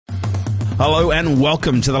Hello and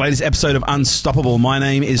welcome to the latest episode of Unstoppable. My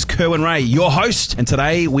name is Kerwin Ray, your host, and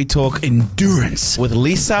today we talk endurance with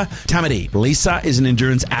Lisa Tamati. Lisa is an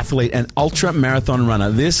endurance athlete and ultra marathon runner.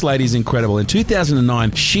 This lady's incredible. In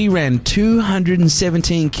 2009, she ran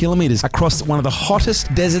 217 kilometers across one of the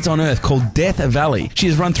hottest deserts on earth called Death Valley. She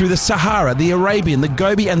has run through the Sahara, the Arabian, the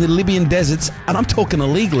Gobi, and the Libyan deserts, and I'm talking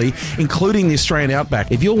illegally, including the Australian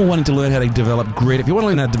outback. If you're wanting to learn how to develop grit, if you want to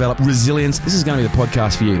learn how to develop resilience, this is going to be the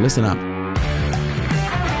podcast for you. Listen up.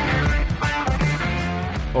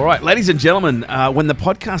 All right, ladies and gentlemen, when the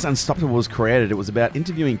podcast Unstoppable was created, it was about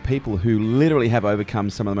interviewing people who literally have overcome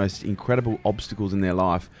some of the most incredible obstacles in their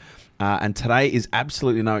life. And today is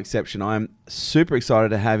absolutely no exception. I'm super excited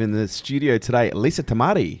to have in the studio today Lisa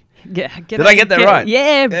Tamati. Yeah, Did I get that right?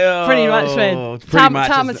 Yeah, pretty much, man.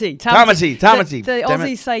 Tamati. The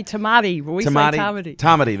Aussies say Tamati, but we say Tamati.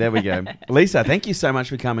 Tamati, there we go. Lisa, thank you so much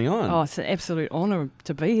for coming on. Oh, it's an absolute honour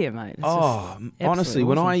to be here, mate. It's honestly,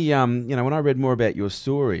 when awesome. when I read more about your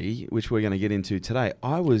story, which we're going to get into today,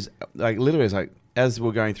 I was like, literally, as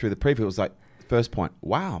we're going through the preview, it was like, first point,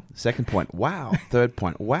 wow. Second point, wow. Third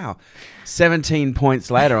point, wow. 17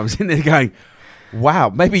 points later, I'm sitting there going, wow,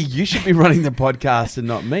 maybe you should be running the podcast and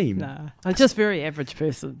not me. No, I'm just a very average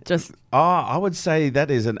person. I would say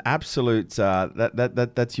that is an absolute,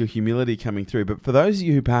 that's your humility coming through. But for those of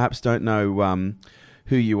you who perhaps don't know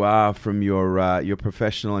who you are from your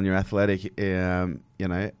professional and your athletic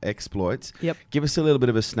exploits, give us a little bit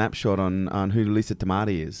of a snapshot on who Lisa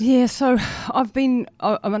Tamati is. Yeah, so I'm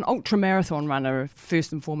an ultra marathon runner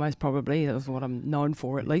first and foremost, probably. That was what I'm known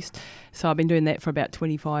for, at least. So I've been doing that for about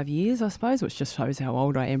 25 years, I suppose, which just shows how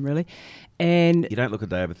old I am, really. And you don't look a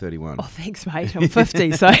day over 31. Oh, thanks, mate. I'm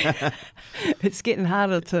 50, so it's getting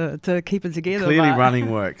harder to keep it together. Clearly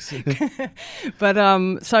running works. But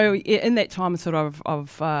so in that time,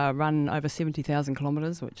 I've run over 70,000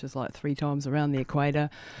 kilometres, which is like 3 times around the equator.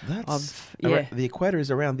 The equator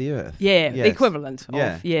is around the Earth. Yeah, yes. The equivalent of,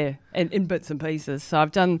 and in bits and pieces. So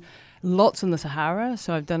I've done lots in the Sahara.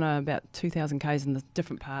 So I've done about 2,000 Ks in the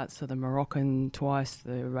different parts. So the Moroccan twice,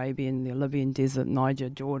 the Arabian, the Libyan desert, Niger,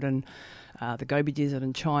 Jordan, the Gobi Desert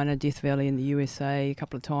in China, Death Valley in the USA a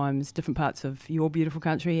couple of times, different parts of your beautiful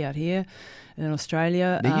country out here in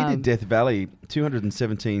Australia. Now, you did Death Valley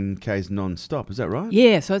 217 Ks non-stop, is that right?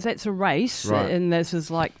 Yeah, so that's a race, right. And this is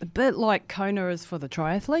like a bit like Kona is for the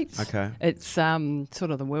triathletes. Okay. It's sort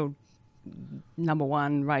of the world number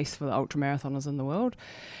one race for the ultramarathoners in the world.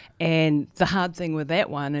 And the hard thing with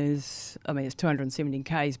that one is, it's 217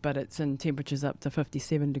 Ks, but it's in temperatures up to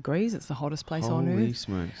 57 degrees. It's the hottest place on Earth. Holy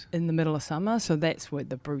smokes. In the middle of summer. So that's where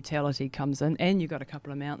the brutality comes in. And you've got a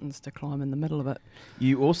couple of mountains to climb in the middle of it.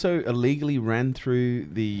 You also illegally ran through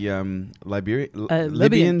the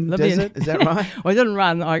Libyan desert, is that right? I didn't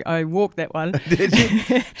run. I walked that one. Did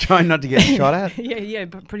you? Trying not to get shot at? Yeah,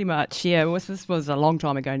 pretty much. Yeah, this was a long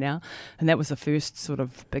time ago now. And that was the first sort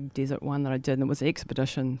of big desert one that I did. And it was an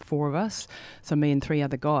expedition, 4 of us, so me and 3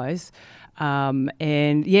 other guys, and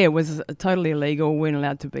it was totally illegal. Weren't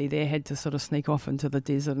allowed to be there. Had to sort of sneak off into the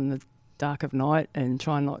desert in the dark of night and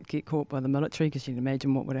try and not get caught by the military, because you can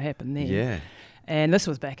imagine what would have happened there. Yeah. And this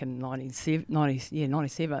was back in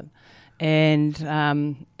 97. And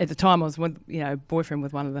at the time, I was with boyfriend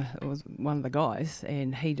with one of the guys,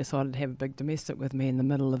 and he decided to have a big domestic with me in the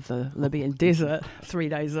middle of the Libyan desert 3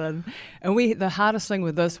 days in. And the hardest thing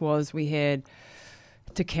with this was we had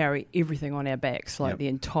to carry everything on our backs, like the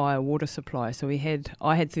entire water supply. So I had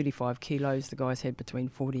 35 kilos, the guys had between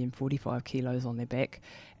 40 and 45 kilos on their back,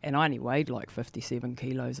 and I only weighed like 57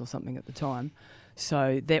 kilos or something at the time.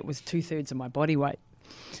 So that was 2/3 of my body weight.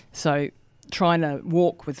 So trying to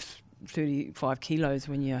walk with 35 kilos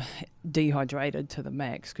when you're dehydrated to the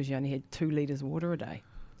max, because you only had 2 litres of water a day.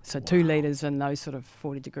 So 2 litres in those sort of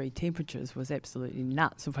 40-degree temperatures was absolutely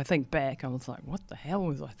nuts. If I think back, I was like, what the hell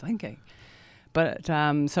was I thinking? But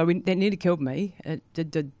so that nearly killed me. It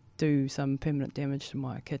did do some permanent damage to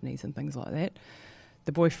my kidneys and things like that.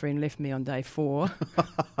 The boyfriend left me on day 4.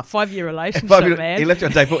 5-year relationship, man. He left you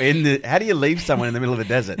on day 4. How do you leave someone in the middle of the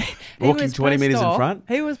desert? Walking 20 metres in front?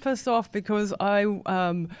 He was pissed off because I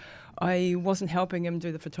wasn't helping him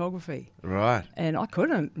do the photography. Right. And I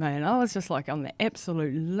couldn't, man. I was just like on the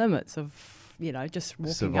absolute limits of, just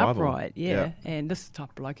walking survival. Upright. Yeah. And this is the type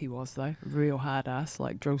of bloke he was, though. Real hard ass,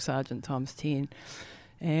 like drill sergeant times 10.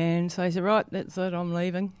 And so he said, right, that's it, I'm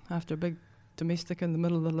leaving after a big domestic in the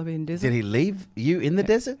middle of the Libyan desert. Did he leave you in the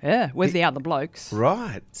desert? Yeah, with the other blokes.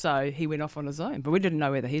 Right. So he went off on his own. But we didn't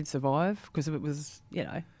know whether he'd survive, because it was,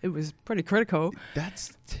 it was pretty critical.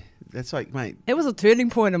 That's like, mate. It was a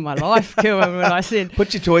turning point in my life, Kerwin, when I said,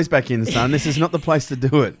 put your toys back in, son. This is not the place to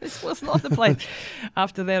do it. This was not the place.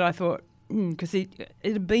 After that, I thought, Because it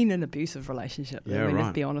had been an abusive relationship. Yeah, I mean, right.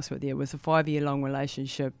 let's be honest with you. It was a 5-year-long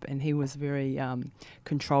relationship, and he was very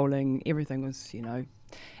controlling. Everything was,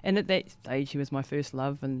 And at that stage, he was my first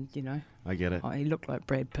love, and, I get it. he looked like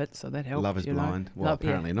Brad Pitt, so that helped. Love is blind. Well, Love,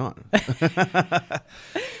 apparently not.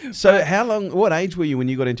 So what age were you when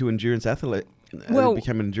you got into endurance athlete?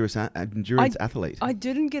 Became an endurance athlete? I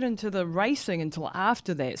didn't get into the racing until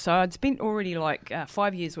after that. So I'd spent already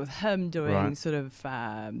 5 years with him doing sort of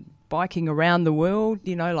biking around the world,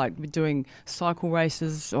 like doing cycle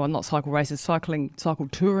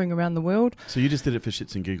touring around the world. So you just did it for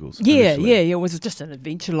shits and giggles? Yeah. It was just an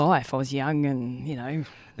adventure life. I was young and,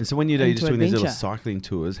 And so when you're just doing these little adventure. cycling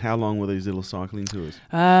tours, how long were these little cycling tours?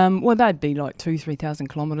 Well, they'd be like 2,000-3,000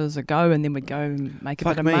 kilometres a go, and then we'd go and make a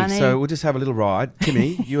bit of money. So we'll just have a little ride.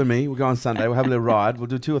 Timmy, you and me, we'll go on Sunday, we'll have a little ride. We'll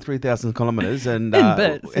do 2,000 or 3,000 kilometres. And, in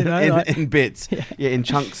bits. In bits. Yeah, in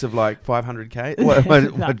chunks of like 500K.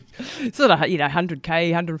 Sort of,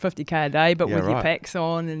 100K, 150K a day, but with your right. packs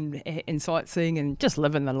on and sightseeing and just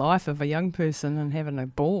living the life of a young person and having a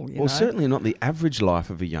ball. Well, certainly not the average life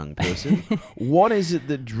of a young person. What is it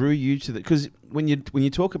that drew you to that? Because when you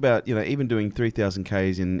talk about, even doing 3,000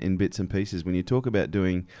 Ks in bits and pieces, when you talk about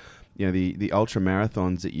doing, the ultra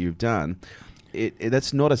marathons that you've done,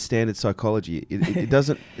 that's not a standard psychology. It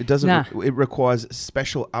doesn't. Nah. It requires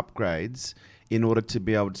special upgrades in order to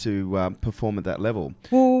be able to perform at that level.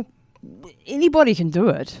 Well, anybody can do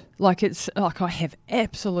it. It's like I have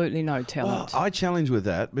absolutely no talent. Well, I challenge with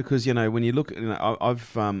that because when you look,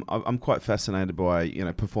 I'm quite fascinated by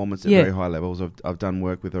performance at very high levels. I've done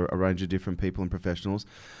work with a range of different people and professionals,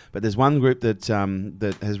 but there's one group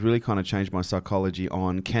that has really kind of changed my psychology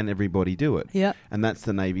on can everybody do it? Yeah, and that's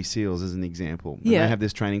the Navy SEALs as an example. And they have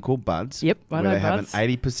this training called BUDS. Yep, where they have an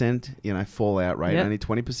 80% fallout rate, only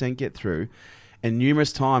 20% get through. And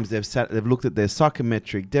numerous times they've looked at their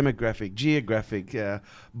psychometric, demographic, geographic,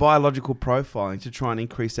 biological profiling to try and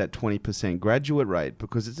increase that 20% graduate rate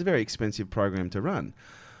because it's a very expensive program to run.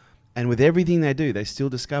 And with everything they do, they still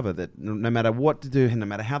discover that no matter what to do and no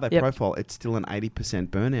matter how they profile, it's still an 80%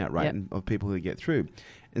 burnout rate of people who get through.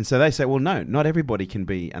 And so they say, well, no, not everybody can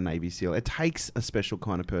be a Navy SEAL. It takes a special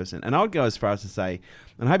kind of person. And I would go as far as to say,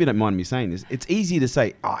 and I hope you don't mind me saying this, it's easy to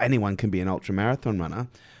say, anyone can be an ultra marathon runner.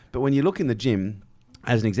 But when you look in the gym,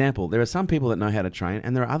 as an example, there are some people that know how to train,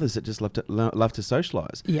 and there are others that just love to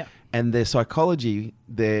socialise. Yeah. And their psychology,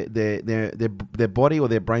 their body or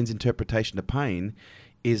their brain's interpretation of pain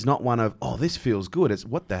is not one of, this feels good. It's,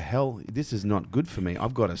 what the hell? This is not good for me.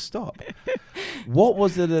 I've got to stop. What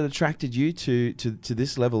was it that attracted you to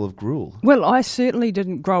this level of gruel? Well, I certainly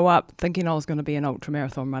didn't grow up thinking I was going to be an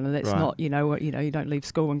ultramarathon runner. That's not, you don't leave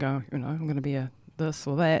school and go, I'm going to be a this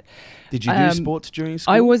or that. Did you do sports during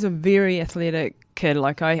school? I was a very athletic kid.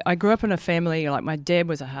 I grew up in a family, my dad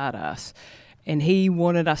was a hard ass. And he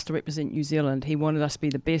wanted us to represent New Zealand. He wanted us to be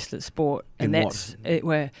the best at sport. And that's it,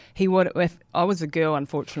 where he wanted. If I was a girl,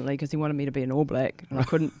 unfortunately, because he wanted me to be an All Black, and I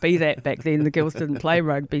couldn't be that back then. The girls didn't play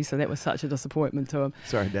rugby, so that was such a disappointment to him.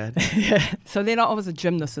 Sorry, Dad. Yeah. So then I was a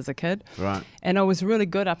gymnast as a kid, right? And I was really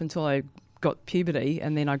good up until I got puberty,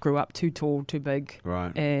 and then I grew up too tall, too big,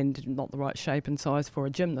 right, and not the right shape and size for a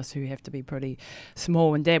gymnast who have to be pretty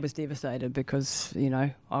small. And Dad was devastated because,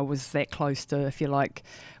 I was that close to, if you like,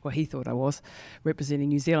 well, he thought I was, representing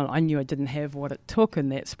New Zealand. I knew I didn't have what it took in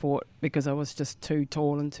that sport because I was just too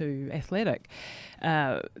tall and too athletic,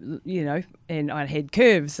 and I had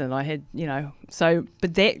curves and I had,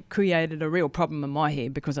 but that created a real problem in my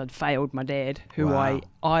head because I'd failed my dad, who I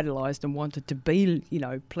idolised and wanted to be,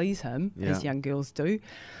 please him, as young girls do.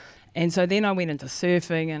 And so then I went into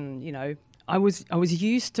surfing and, I was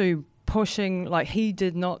used to pushing, he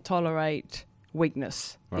did not tolerate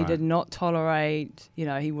weakness. Right. He did not tolerate,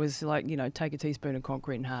 he was like, take a teaspoon of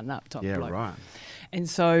concrete and harden up type bloke. Right. And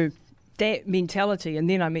so that mentality, and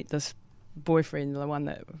then I met this boyfriend, the one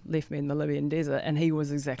that left me in the Libyan desert, and he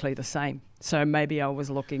was exactly the same. So maybe I was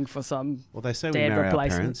looking for some they say dad we marry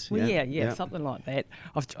replacement. Our parents. Well, yeah, something like that.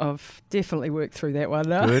 I've definitely worked through that one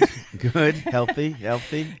now. Good, healthy.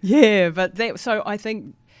 Yeah, but so I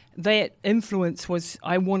think that influence was,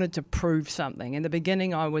 I wanted to prove something. In the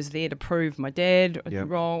beginning, I was there to prove my dad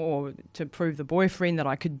wrong, or to prove the boyfriend that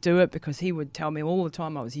I could do it, because he would tell me all the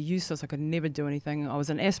time I was useless, I could never do anything. I was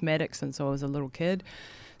an asthmatic since I was a little kid.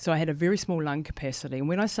 So I had a very small lung capacity. And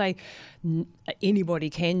when I say anybody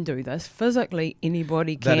can do this, physically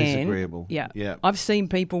anybody can. That is agreeable. Yeah. I've seen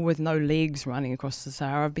people with no legs running across the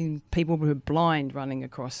Sahara. I've been people who are blind running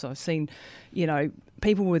across. So I've seen,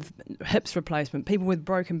 people with hips replacement, people with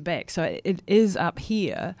broken back. So it is up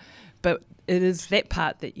here, but it is that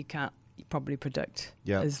part that you can't probably predict.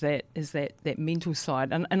 Yeah. Is that mental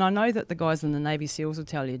side, and I know that the guys in the Navy SEALs will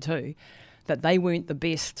tell you too, that they weren't the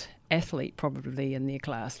best athlete probably in their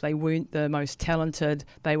class. They weren't the most talented.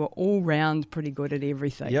 They were all round pretty good at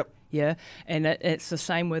everything. Yep. Yeah, and it's the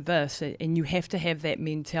same with this, and you have to have that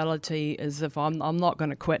mentality as if I'm not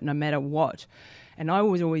going to quit no matter what. And I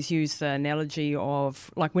always use the analogy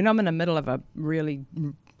of, like, when I'm in the middle of a really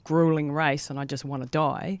grueling race and I just want to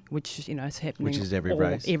die, which, you know, is happening Which is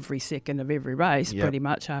every second of every race, Yep. pretty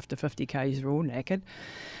much after 50 Ks you're all knackered,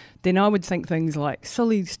 then I would think things like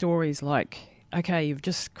silly stories like, okay, you've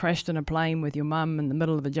just crashed in a plane with your mum in the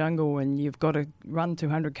middle of a jungle and you've got to run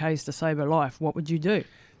 200 Ks to save her life. What would you do?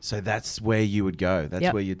 So that's where you would go. That's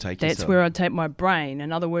Yep. where you'd take That's yourself. where I'd take my brain.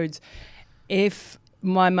 In other words, if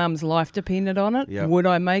my mum's life depended on it, Yep. would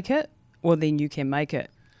I make it? Well, then you can make it,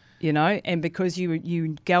 you know. And because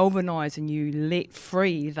you galvanise and you let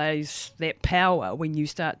free that power when you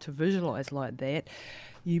start to visualise like that,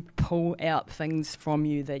 you pull out things from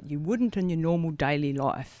you that you wouldn't in your normal daily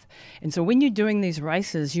life. And so when you're doing these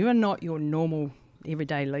races, you are not your normal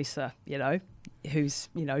everyday Lisa, you know, who's,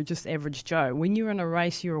 you know, just average Joe. When you're in a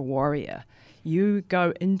race, you're a warrior. You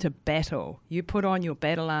go into battle. You put on your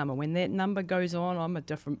battle armour. When that number goes on, I'm a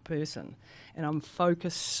different person. And I'm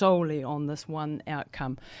focused solely on this one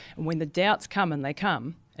outcome. And when the doubts come, and they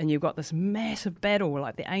come, and you've got this massive battle,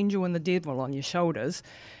 like the angel and the devil on your shoulders,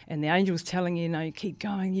 and the angel's telling you, no, you keep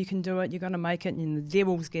going, you can do it, you're going to make it, and the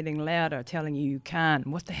devil's getting louder, telling you can't.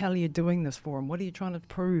 What the hell are you doing this for? And what are you trying to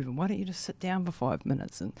prove? And why don't you just sit down for 5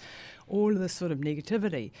 minutes? And all of this sort of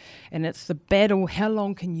negativity. And it's the battle. How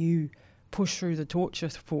long can you push through the torture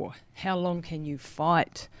for? How long can you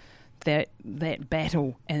fight that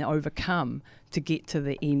battle and overcome to get to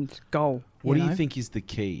the end goal? What do you think is the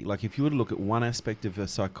key? Like, if you were to look at one aspect of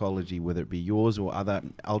psychology, whether it be yours or other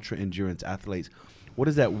ultra-endurance athletes, what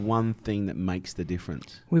is that one thing that makes the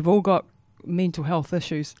difference? We've all got mental health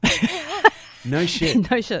issues. No shit.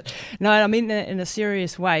 No shit. No, I mean in a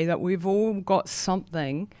serious way, that we've all got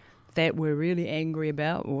something that we're really angry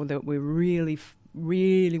about, or that we really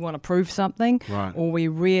want to prove something, Right. or we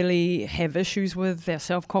really have issues with our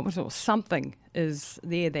self-confidence, or something is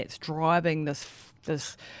there that's driving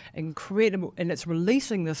this incredible, and it's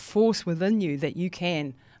releasing this force within you that you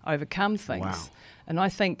can overcome things. Wow. And I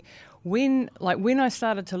think when I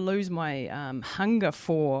started to lose my hunger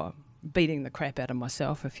for beating the crap out of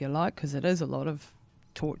myself, if you like, because it is a lot of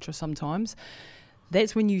torture sometimes,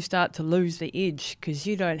 that's when you start to lose the edge, because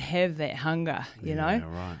you don't have that hunger, you know.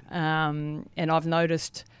 Right. And I've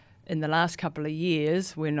noticed in the last couple of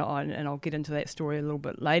years, and I'll get into that story a little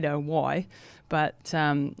bit later, why, but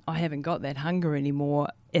I haven't got that hunger anymore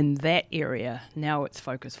in that area. Now it's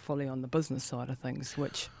focused fully on the business side of things,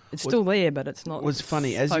 which it's still there, but it's not. It was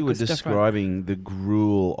funny, as you were describing the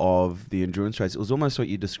gruel of the endurance race, it was almost like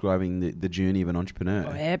you're describing the journey of an entrepreneur.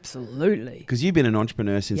 Oh, absolutely. Because you've been an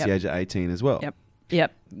entrepreneur since Yep. the age of 18 as well.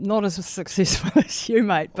 Yep. Not as successful as you,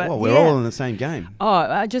 mate. But we're all in the same game. Oh,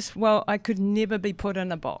 I could never be put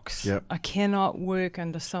in a box. Yep. I cannot work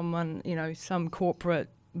under someone, some corporate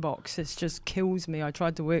box. It just kills me. I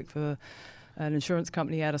tried to work for an insurance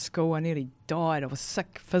company out of school. I nearly died. I was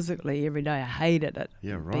sick physically every day. I hated it.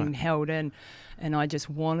 Yeah, right. Being held in. And I just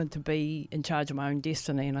wanted to be in charge of my own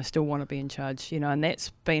destiny, and I still want to be in charge, and that's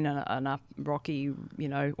been an up rocky,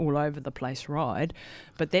 all over the place ride.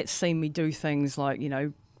 But that's seen me do things like,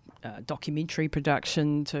 documentary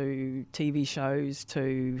production, to TV shows,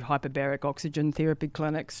 to hyperbaric oxygen therapy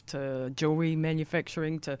clinics, to jewelry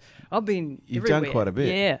manufacturing, I've been You've everywhere. done quite a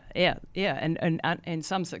bit. Yeah. And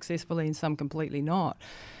some successfully and some completely not.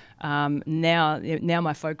 Now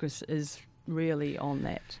my focus is really on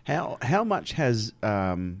that. How much has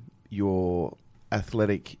your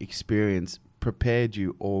athletic experience prepared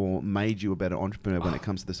you or made you a better entrepreneur when it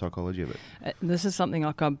comes to the psychology of it? This is something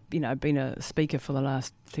like I've been a speaker for the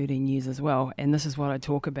last 13 years as well, and this is what I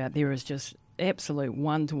talk about. There is just absolute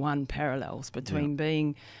one-to-one parallels between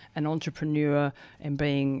being an entrepreneur and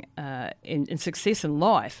being in success in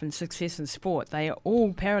life and success in sport. They are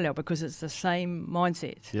all parallel because it's the same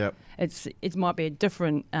mindset. Yep. It might be a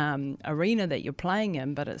different arena that you're playing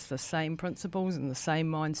in, but it's the same principles and the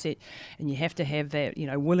same mindset, and you have to have that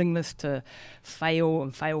willingness to fail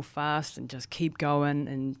and fail fast and just keep going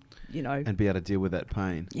and and be able to deal with that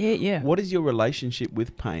pain. Yeah. What is your relationship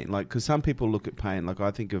with pain? Like, because some people look at pain, like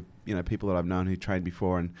I think of people that I've known who trained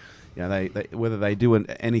before, and they whether they do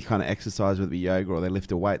any kind of exercise, whether it be yoga or they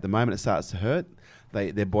lift a weight, the moment it starts to hurt,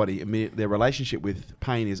 their body, their relationship with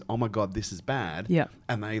pain is, oh my God, this is bad. Yeah.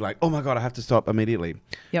 And they like, oh my God, I have to stop immediately.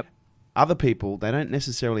 Yep. other people, they don't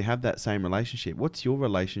necessarily have that same relationship. What's your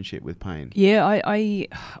relationship with pain? Yeah, I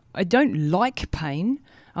don't like pain.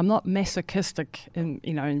 I'm not masochistic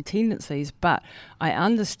in tendencies, but I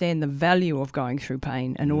understand the value of going through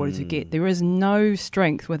pain in order to get. There is no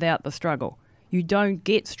strength without the struggle. You don't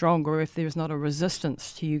get stronger if there's not a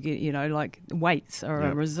resistance to you get, like weights or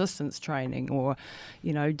a resistance training or,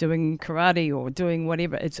 doing karate or doing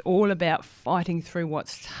whatever. It's all about fighting through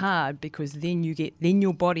what's hard, because then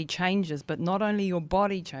your body changes, but not only your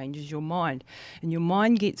body changes, your mind. And your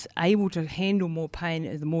mind gets able to handle more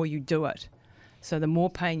pain the more you do it. So the more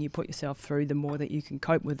pain you put yourself through, the more that you can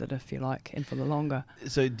cope with it, if you like, and for the longer.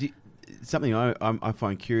 So something I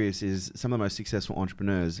find curious is some of the most successful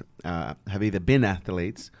entrepreneurs have either been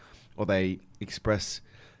athletes or they express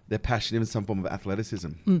their passion in some form of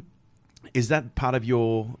athleticism. Is that part of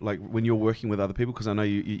your, like, when you're working with other people? Because I know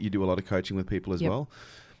you do a lot of coaching with people as well.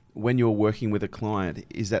 When you're working with a client,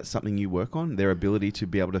 is that something you work on? Their ability to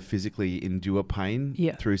be able to physically endure pain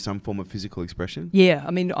through some form of physical expression? Yeah,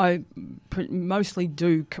 I mean, I mostly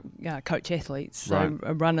do coach athletes, so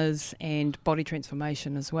runners and body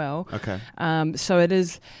transformation as well. Okay. So it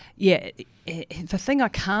is, the thing I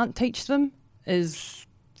can't teach them is,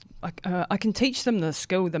 I can teach them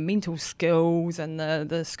the mental skills and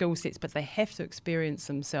the skill sets, but they have to experience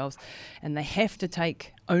themselves and they have to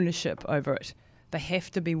take ownership over it. They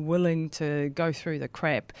have to be willing to go through the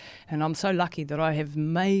crap. And I'm so lucky that I have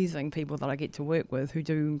amazing people that I get to work with who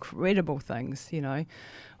do incredible things,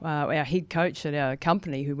 Our head coach at our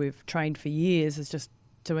company, who we've trained for years, is just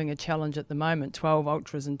doing a challenge at the moment, 12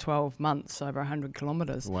 ultras in 12 months, over 100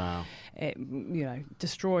 kilometres. Wow.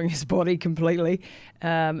 Destroying his body completely.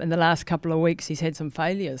 In the last couple of weeks, he's had some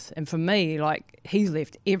failures. And for me, he's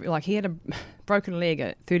left he had a broken leg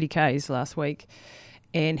at 30 Ks last week.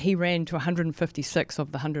 And he ran to 156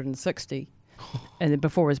 of the 160. And then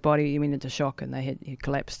before his body, he went into shock and he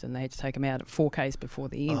collapsed and they had to take him out at 4Ks before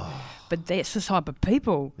the end. But that's the type of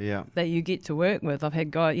people that you get to work with. I've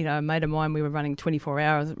had a mate of mine, we were running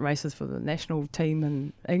 24-hour races for the national team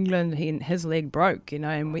in England. His leg broke,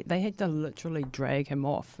 and they had to literally drag him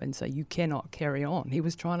off and say, you cannot carry on. He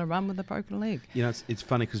was trying to run with a broken leg. It's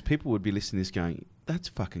funny because people would be listening to this going, that's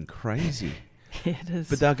fucking crazy. It is.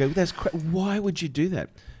 But they'll go, why would you do that?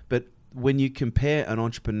 But when you compare an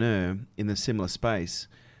entrepreneur in a similar space,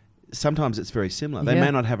 sometimes it's very similar. They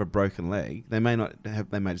may not have a broken leg. They may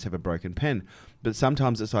just have a broken pen. But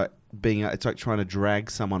sometimes it's like trying to drag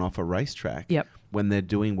someone off a racetrack when they're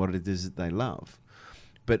doing what it is that they love.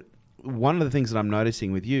 But one of the things that I'm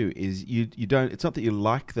noticing with you is you don't. It's not that you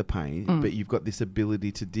like the pain, but you've got this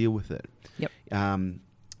ability to deal with it. Yep.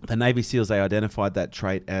 The Navy SEALs, they identified that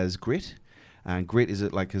trait as grit. Grit is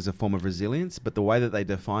a form of resilience, but the way that they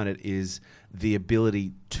define it is the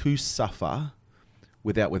ability to suffer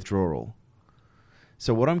without withdrawal.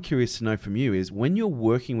 So what I'm curious to know from you is when you're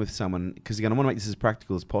working with someone, because again, I want to make this as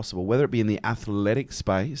practical as possible, whether it be in the athletic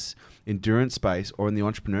space, endurance space, or in the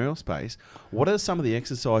entrepreneurial space, what are some of the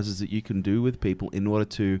exercises that you can do with people in order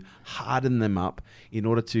to harden them up, in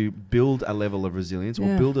order to build a level of resilience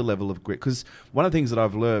or build a level of grit? Because one of the things that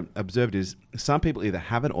I've observed is some people either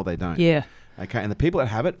have it or they don't. Yeah. Okay, and the people that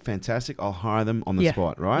have it, fantastic, I'll hire them on the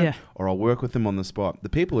spot, right? Yeah. Or I'll work with them on the spot. The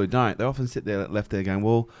people who don't, they often sit there left there going,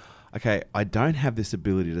 well, okay, I don't have this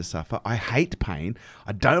ability to suffer. I hate pain.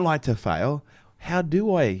 I don't like to fail. How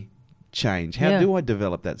do I change? How do I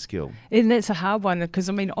develop that skill? And that's a hard one because,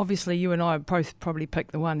 obviously you and I both probably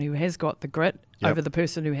pick the one who has got the grit over the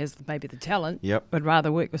person who has maybe the talent. Yep. Would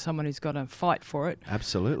rather work with someone who's got to fight for it.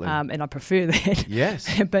 Absolutely. And I prefer that. Yes.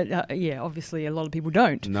 But obviously a lot of people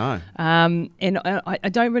don't. No. And I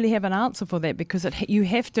don't really have an answer for that because you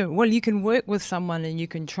have to, you can work with someone and you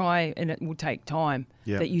can try and it will take time.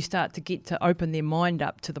 Yep. That you start to get to open their mind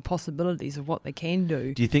up to the possibilities of what they can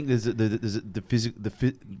do. Do you think the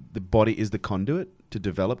body is the conduit to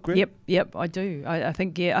develop grit? Yep, I do. I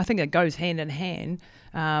think it goes hand in hand.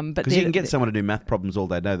 But because you can get someone to do math problems all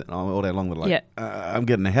day long. They're like, I'm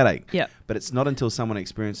getting a headache. Yeah. But it's not until someone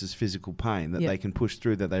experiences physical pain that they can push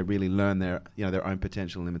through, that they really learn their own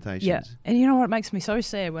potential limitations. Yeah. And you know what makes me so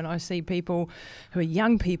sad when I see people who are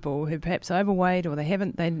young people who perhaps overweight or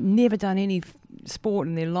they've never done any sport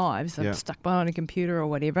in their lives. They're stuck behind a computer or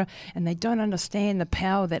whatever, and they don't understand the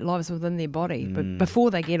power that lies within their body. But before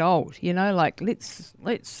they get old,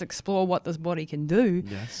 let's explore what this body can do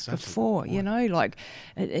before,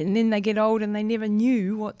 and then they get old and they never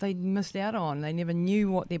knew what they missed out on. They never knew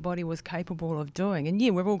what their body was capable of doing. And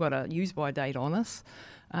we've all got a use-by date on us.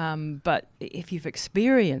 But if you've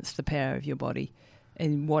experienced the power of your body,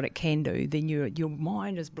 and what it can do, then your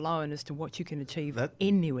mind is blown as to what you can achieve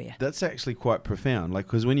anywhere. That's actually quite profound. Like,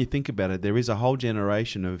 because when you think about it, there is a whole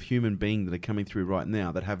generation of human beings that are coming through right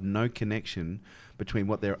now that have no connection between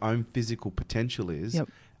what their own physical potential is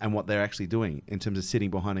and what they're actually doing in terms of sitting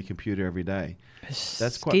behind a computer every day.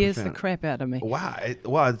 That's quite profound. Scares the crap out of me. Wow.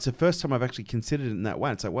 It's the first time I've actually considered it in that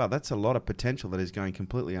way. It's like, wow, that's a lot of potential that is going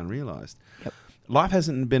completely unrealised. Yep. Life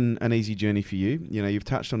hasn't been an easy journey for you. You know, you've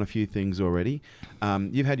touched on a few things already.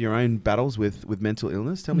 You've had your own battles with mental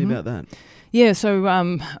illness. Tell me about that. Yeah, so,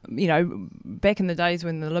 back in the days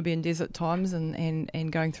when the Libyan desert times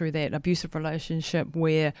and going through that abusive relationship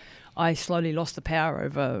where I slowly lost the power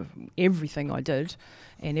over everything I did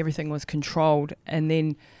and everything was controlled. And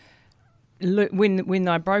then when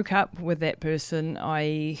I broke up with that person,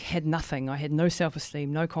 I had nothing. I had no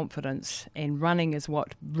self-esteem, no confidence, and running is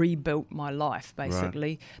what rebuilt my life, basically.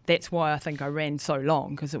 Right. That's why I think I ran so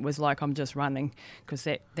long, because it was like I'm just running, because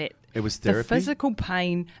that it was therapy. The physical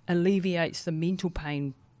pain alleviates the mental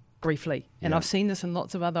pain briefly. And I've seen this in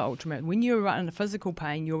lots of other ultramarathons. When you're in a physical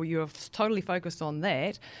pain, you're totally focused on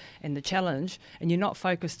that and the challenge, and you're not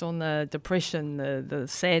focused on the depression, the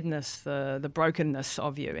sadness, the brokenness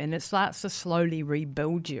of you. And it starts to slowly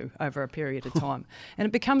rebuild you over a period of time. And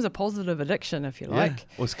it becomes a positive addiction, if you like.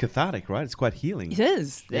 Well, it's cathartic, right? It's quite healing. It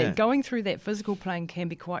is. Yeah. Going through that physical pain can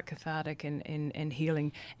be quite cathartic and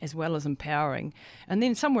healing, as well as empowering. And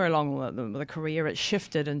then somewhere along the career, it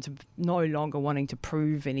shifted into no longer wanting to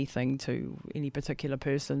prove anything to any particular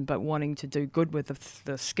person, but wanting to do good with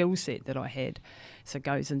the skill set that I had. So it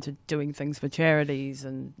goes into doing things for charities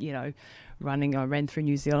and, running. I ran through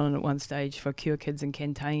New Zealand at one stage for Cure Kids in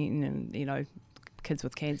Canteen and, kids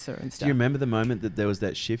with cancer and stuff. Do you remember the moment that there was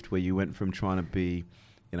that shift where you went from trying to be,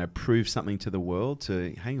 prove something to the world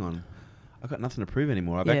to, hang on, I've got nothing to prove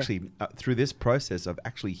anymore. I've actually, through this process, I've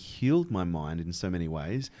actually healed my mind in so many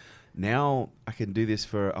ways. Now I can do this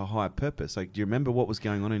for a higher purpose. Like, do you remember what was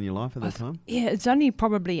going on in your life at that time? Yeah, it's only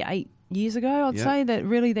probably 8 years ago, I'd say, that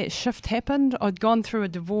really that shift happened. I'd gone through a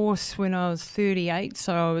divorce when I was 38,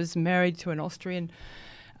 so I was married to an Austrian,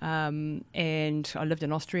 and I lived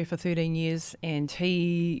in Austria for 13 years, and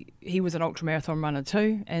he was an ultramarathon runner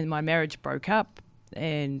too, and my marriage broke up,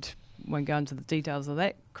 and won't go into the details of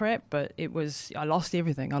that crap, but I lost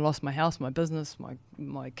everything. I lost my house, my business,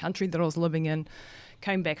 my country that I was living in.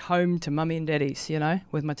 Came back home to mummy and daddy's,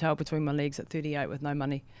 with my tail between my legs at 38 with no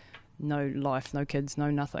money, no life, no kids, no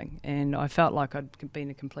nothing. And I felt like I'd been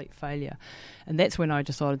a complete failure. And that's when I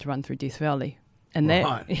decided to run through Death Valley. And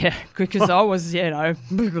because I was,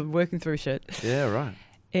 working through shit. Yeah, right.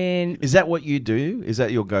 And is that what you do? Is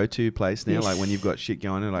that your go-to place now? Yes. Like when you've got shit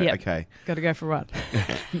going on, okay. Got to go for a run.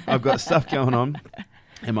 I've got stuff going on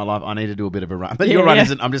in my life. I need to do a bit of a run. But your run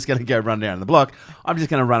isn't, I'm just going to go run down the block. I'm just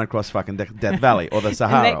going to run across fucking Death Valley or the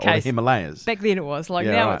Sahara or the Himalayas. Back then it was.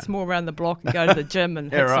 Now it's more around the block and go to the gym and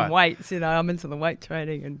hit some weights. I'm into the weight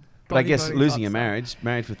training and but I guess losing a marriage,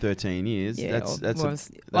 married for 13 years, that's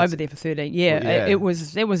over there for 13. It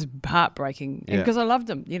was heartbreaking because I loved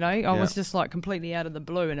him. I was just like completely out of the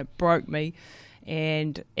blue, and it broke me.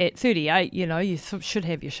 And at 38, you should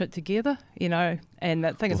have your shit together, And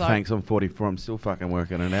that thing is, thanks. I'm 44. I'm still fucking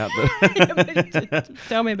working it out. But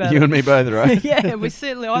tell me about you and me both, right? Yeah, we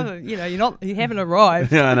certainly either. You haven't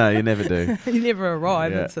arrived. Yeah, I know. You never do. You never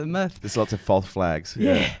arrive. It's a myth. There's lots of false flags.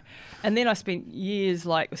 Yeah. And then I spent years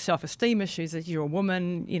with self-esteem issues. As you're a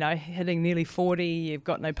woman, hitting nearly 40, you've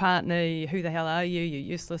got no partner. Who the hell are you? You're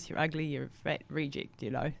useless. You're ugly. You're a fat reject.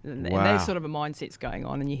 And that sort of a mindset's going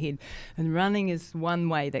on in your head. And running is one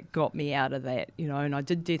way that got me out of that. And I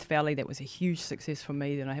did Death Valley. That was a huge success for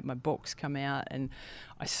me. Then I had my books come out, and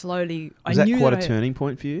I slowly. Was that quite a turning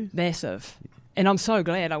point for you? Massive. And I'm so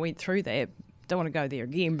glad I went through that. Don't want to go there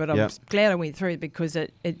again, but I'm glad I went through it because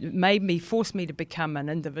it forced me to become an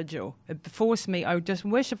individual. It forced me, I just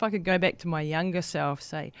wish if I could go back to my younger self,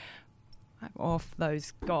 say, off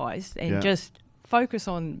those guys and just focus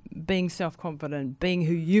on being self-confident, being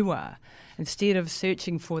who you are, instead of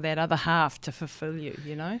searching for that other half to fulfill you,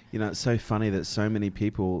 It's so funny that so many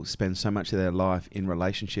people spend so much of their life in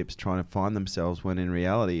relationships trying to find themselves when in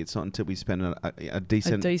reality it's not until we spend a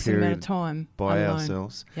decent amount of time by alone.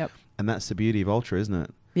 Ourselves. Yep. And that's the beauty of Ultra, isn't it?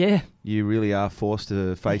 Yeah. You really are forced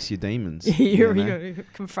to face your demons. You're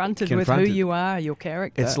confronted with who you are, your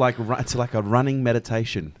character. It's like a running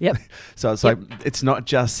meditation. Yep. So it's like it's not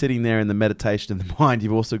just sitting there in the meditation of the mind.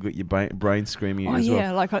 You've also got your brain screaming as well.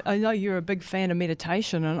 Yeah, like I know you're a big fan of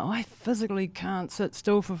meditation, and I physically can't sit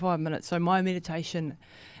still for 5 minutes. So my meditation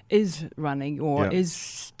is running or Yeah.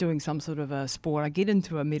 is doing some sort of a sport, I get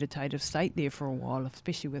into a meditative state there for a while,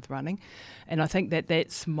 especially with running. And I think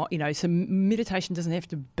that's, so meditation doesn't have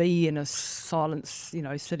to be in a silence,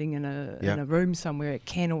 sitting in a room somewhere. It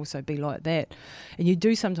can also be like that. And you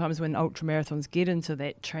do sometimes when ultramarathons get into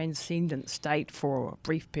that transcendent state for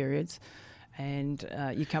brief periods, and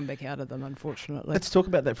you come back out of them, unfortunately. Let's talk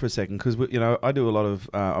about that for a second, because I do a lot of.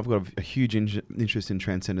 I've got a huge interest in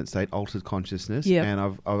transcendent state, altered consciousness,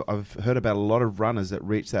 and I've heard about a lot of runners that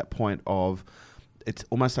reach that point of. It's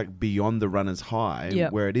almost like beyond the runner's high,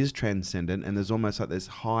 where it is transcendent, and there's almost like this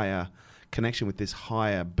higher connection with this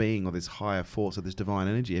higher being or this higher force or this divine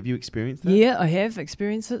energy. Have you experienced that? Yeah, I have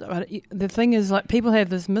experienced it. The thing is, like, people have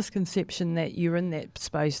this misconception that you're in that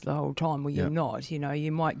space the whole time. Well, you're not.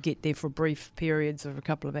 You might get there for brief periods of a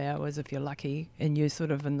couple of hours if you're lucky, and you're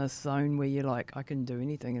sort of in this zone where you're like, I can do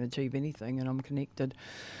anything and achieve anything, and I'm connected.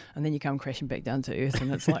 And then you come crashing back down to earth,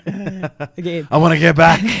 and it's like, again. I want to get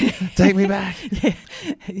back. Take me back.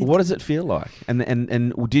 What does it feel like?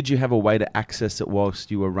 And did you have a way to access it whilst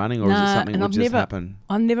you were running, or is it something that just happened?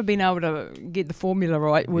 I've never been able to get the formula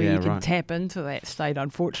right where you can tap into that state,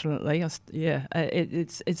 unfortunately.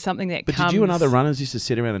 It's something that But comes... did you and other runners used to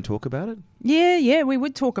sit around and talk about it? Yeah, we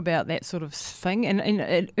would talk about that sort of thing, and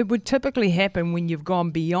it would typically happen when you've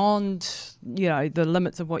gone beyond, the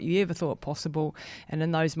limits of what you ever thought possible, and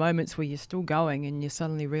in those moments where you're still going and you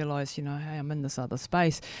suddenly realise, hey, I'm in this other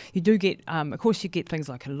space. You do get, of course, you get things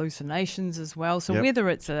like hallucinations as well. So whether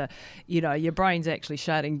it's your brain's actually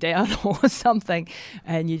shutting down or something,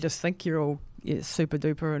 and you just think you're all super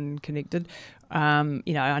duper and connected. I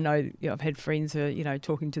know I've had friends who are,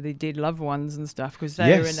 talking to their dead loved ones and stuff, because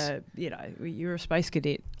they're in you're a space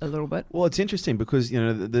cadet a little bit. Well, it's interesting because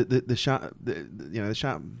the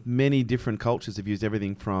sharp many different cultures have used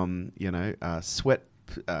everything from sweat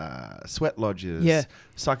lodges,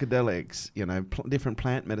 psychedelics, different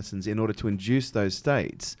plant medicines in order to induce those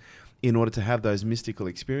states, in order to have those mystical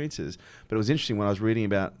experiences. But it was interesting when I was reading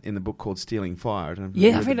about in the book called Stealing Fire.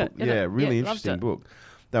 I've read it. Really interesting book.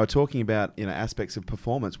 They were talking about aspects of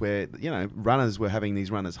performance where runners were having these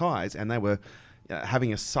runners' highs, and they were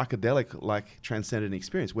having a psychedelic like transcendent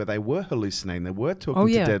experience where they were hallucinating, they were talking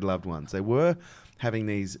to dead loved ones, they were having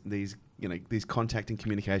these contact and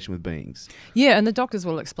communication with beings. Yeah, and the doctors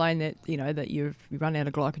will explain that, that you run out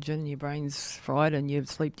of glycogen, your brain's fried, and you have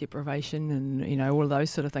sleep deprivation, and all of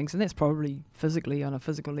those sort of things, and that's probably physically on a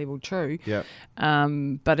physical level true. Yeah.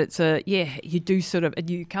 But it's you do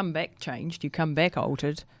you come back changed, you come back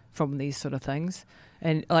altered from these sort of things,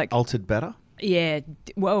 and like altered better. Yeah.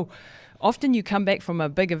 Well, often you come back from a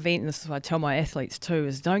big event, and this is what I tell my athletes too,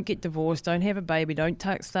 is don't get divorced, don't have a baby, don't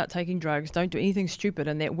start taking drugs, don't do anything stupid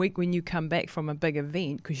in that week when you come back from a big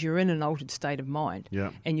event, because you're in an altered state of mind.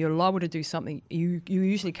 Yeah. And you're liable to do something. You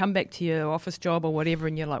usually come back to your office job or whatever,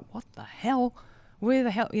 and you're like, what the hell? Where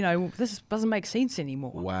the hell, this doesn't make sense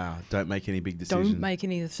anymore. Wow. Don't make any big decisions. Don't make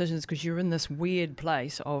any decisions, because you're in this weird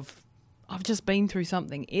place of, I've just been through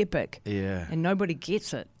something epic. Yeah. And nobody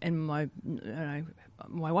gets it. And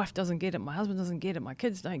my wife doesn't get it, my husband doesn't get it, my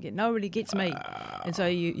kids don't get it, nobody gets me. And so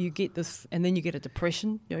you get this, and then you get a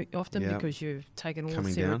depression often because you've taken all the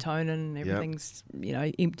serotonin and everything's,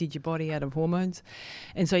 emptied your body out of hormones.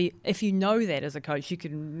 And so if you know that as a coach, you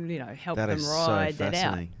can, help them ride that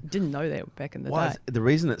out. Didn't know that back in the day. The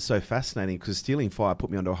reason it's so fascinating, because Stealing Fire put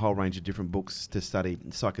me onto a whole range of different books to study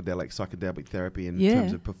psychedelic therapy in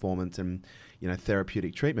terms of performance and,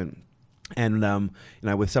 therapeutic treatment. And,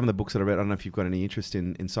 with some of the books that I read, I don't know if you've got any interest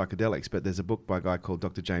in psychedelics, but there's a book by a guy called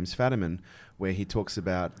Dr. James Fadiman where he talks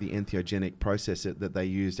about the entheogenic process that they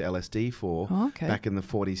used LSD for back in the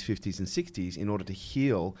 40s, 50s and 60s in order to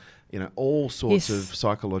heal, all sorts of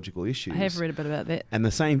psychological issues. I have read a bit about that. And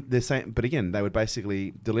the same, but again, they would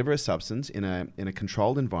basically deliver a substance in a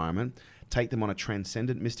controlled environment, take them on a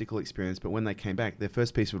transcendent mystical experience, but when they came back, their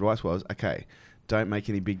first piece of advice was, okay, don't make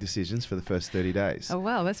any big decisions for the first 30 days. Oh,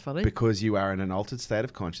 wow, that's funny. Because you are in an altered state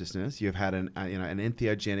of consciousness. You've had an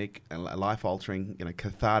entheogenic, life-altering,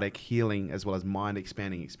 cathartic, healing, as well as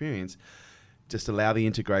mind-expanding experience. Just allow the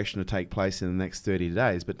integration to take place in the next 30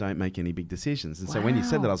 days, but don't make any big decisions. And so when you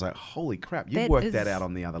said that, I was like, holy crap, you've worked that out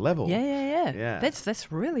on the other level. Yeah.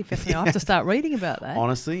 That's really fascinating. I have to start reading about that.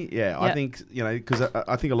 Honestly, I think, because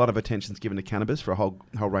I think a lot of attention's given to cannabis for a whole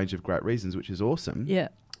range of great reasons, which is awesome. Yeah.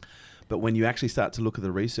 But when you actually start to look at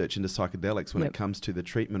the research into psychedelics when it comes to the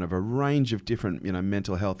treatment of a range of different,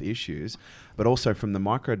 mental health issues, but also from the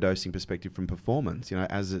microdosing perspective from performance,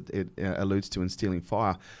 as it alludes to in Stealing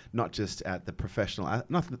Fire, not just at the professional,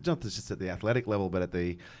 not just at the athletic level, but at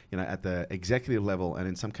the, at the executive level, and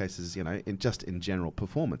in some cases, in general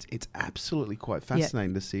performance. It's absolutely quite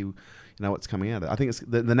fascinating to see, what's coming out of it. I think it's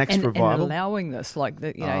the next revival. And allowing this,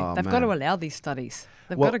 they've got to allow these studies.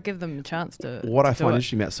 They've got to give them a chance to. What I find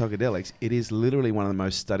interesting about psychedelics, it is literally one of the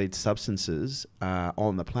most studied substances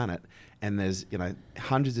on the planet. And there's,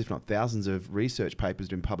 hundreds, if not thousands, of research papers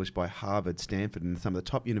been published by Harvard, Stanford, and some of the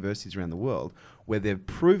top universities around the world, where they've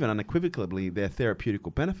proven unequivocally their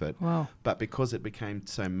therapeutical benefit. Wow. But because it became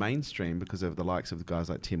so mainstream, because of the likes of the guys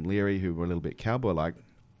like Tim Leary, who were a little bit cowboy-like,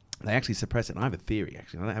 they actually suppress it. And I have a theory,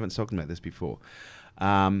 actually. I haven't spoken about this before.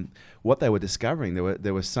 What they were discovering,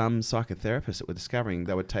 there were some psychotherapists that were discovering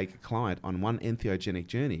they would take a client on one entheogenic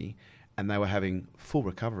journey, and they were having full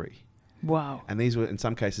recovery. Wow. And these were, in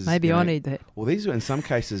some cases... Maybe I need that. Well, these were, in some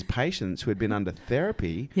cases, patients who had been under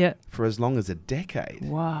therapy for as long as a decade.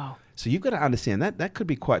 Wow. So you've got to understand that could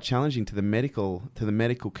be quite challenging to the medical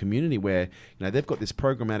community, where they've got this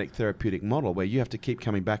programmatic therapeutic model where you have to keep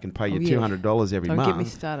coming back and pay your $200 every month. Don't get me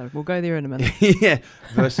started. We'll go there in a minute. Yeah.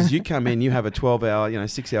 Versus you come in, you have a 12-hour,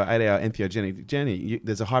 6-hour, 8-hour entheogenic journey.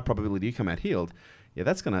 There's a high probability you come out healed. Yeah,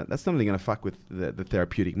 that's not only going to fuck with the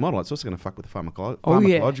therapeutic model. It's also going to fuck with the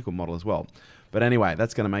pharmacological model as well. But anyway,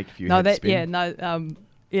 that's going to make a few heads spin.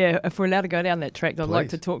 If we're allowed to go down that track, I'd like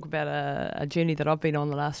to talk about a journey that I've been on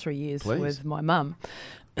the last 3 years with my mum.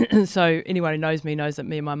 So anyone who knows me knows that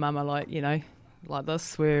me and my mum are like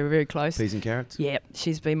this. We're very close. Peas and carrots? Yeah,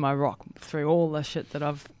 she's been my rock through all the shit that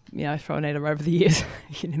I've thrown at her over the years.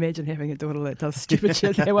 You can imagine having a daughter that does stupid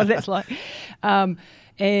shit. What that's like.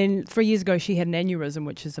 And 3 years ago, she had an aneurysm,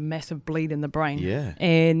 which is a massive bleed in the brain. Yeah.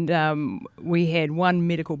 And we had one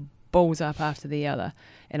medical balls up after the other.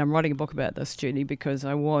 And I'm writing a book about this journey because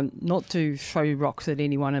I want not to throw rocks at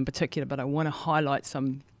anyone in particular, but I want to highlight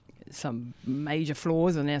some major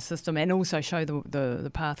flaws in our system and also show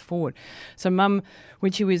the path forward. So Mum,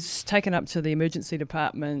 when she was taken up to the emergency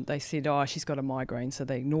department, they said, she's got a migraine. So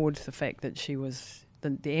they ignored the fact that she was,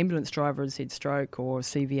 the ambulance driver had said stroke or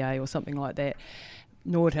CVA or something like that.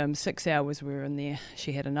 Ignored him. 6 hours we were in there.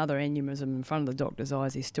 She had another aneurysm in front of the doctor's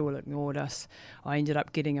eyes. He still ignored us. I ended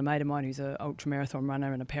up getting a mate of mine who's an ultramarathon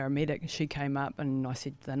runner and a paramedic. She came up and I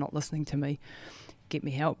said, they're not listening to me. Get me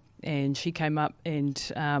help. And she came up and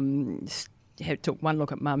took one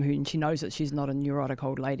look at Mum, and she knows that she's not a neurotic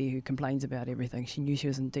old lady who complains about everything. She knew she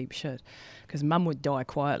was in deep shit because Mum would die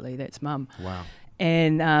quietly. That's Mum. Wow.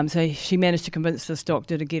 And so she managed to convince this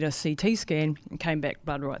doctor to get a CT scan and came back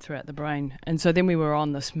blood right throughout the brain. And so then we were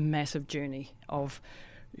on this massive journey of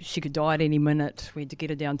she could die at any minute. We had to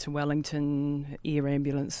get her down to Wellington, air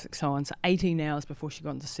ambulance, so on. So 18 hours before she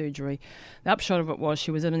got into surgery. The upshot of it was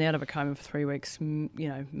she was in and out of a coma for 3 weeks,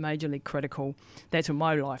 majorly critical. That's when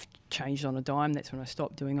my life changed on a dime. That's when I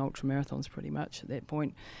stopped doing ultramarathons pretty much at that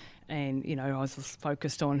point. And, I was just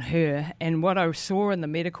focused on her. And what I saw in the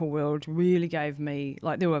medical world really gave me,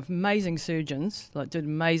 there were amazing surgeons, did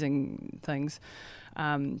amazing things.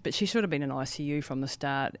 But she should have been in ICU from the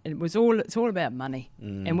start. It's all about money.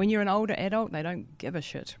 And when you're an older adult, they don't give a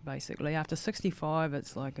shit, basically. After 65,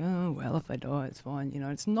 it's like, oh, well, if they die, it's fine.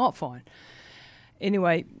 It's not fine.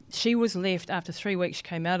 Anyway, she was left after 3 weeks. She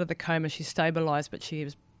came out of the coma. She stabilised, but she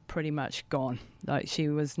was pretty much gone. She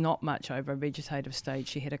was not much over a vegetative stage.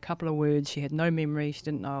 She had a couple of words. She had no memory. She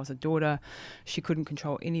didn't know I was a daughter. She couldn't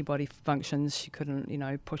control any body functions. She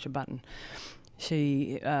couldn't, push a button.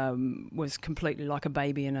 She was completely like a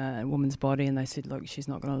baby in a woman's body, and they said, look, she's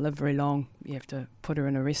not going to live very long. You have to put her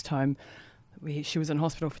in a rest home. She was in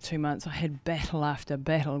hospital for 2 months. I had battle after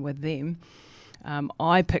battle with them.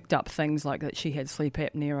 I picked up things like that she had sleep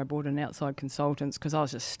apnea. I brought in outside consultants because I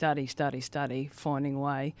was just study, finding a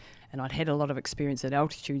way. And I'd had a lot of experience at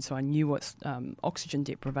altitude, so I knew what oxygen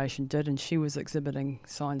deprivation did, and she was exhibiting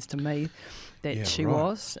signs to me that she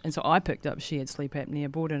was. And so I picked up she had sleep apnea,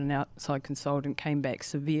 brought in an outside consultant, came back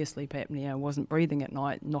severe sleep apnea, wasn't breathing at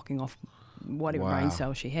night, knocking off whatever brain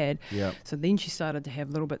cells she had. Yep. So then she started to have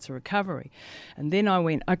little bits of recovery. And then I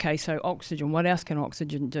went, okay, so oxygen, what else can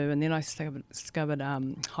oxygen do? And then I discovered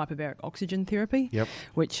hyperbaric oxygen therapy,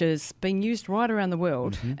 which is being used right around the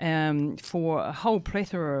world for a whole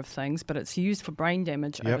plethora of things, but it's used for brain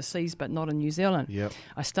damage overseas, but not in New Zealand. Yep.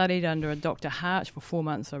 I studied under a Dr. Hart for 4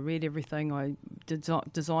 months. I read everything. I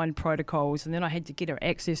designed protocols, and then I had to get her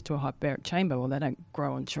access to a hyperbaric chamber. Well, they don't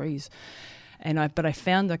grow on trees. But I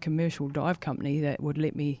found a commercial dive company that would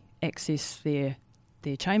let me access their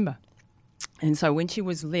chamber. And so when she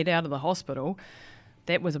was let out of the hospital,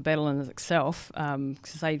 that was a battle in itself,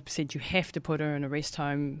 because they said you have to put her in a rest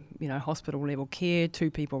home, hospital level care, 2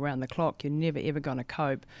 people around the clock. You're never ever going to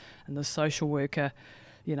cope. And the social worker,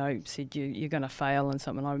 said you're going to fail and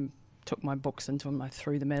something. I took my books into him. I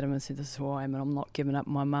threw them at him and said, "This is who I am, and I'm not giving up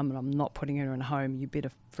my mum, and I'm not putting her in a home. You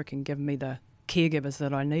better freaking give me the caregivers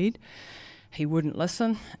that I need." He wouldn't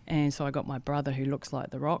listen, and so I got my brother, who looks like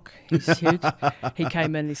The Rock. He's huge. He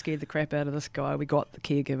came in, he scared the crap out of this guy. We got the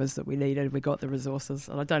caregivers that we needed. We got the resources,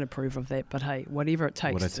 and I don't approve of that, but hey, whatever it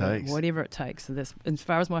takes. Whatever it takes. So that's, as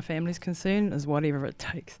far as my family's concerned, is whatever it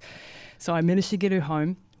takes. So I managed to get her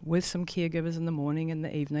home with some caregivers in the morning and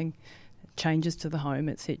the evening, changes to the home,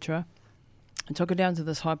 etc. I took her down to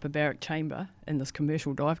this hyperbaric chamber in this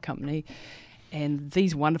commercial dive company. And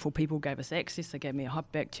these wonderful people gave us access. They gave me a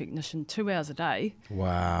hyperbaric technician 2 hours a day.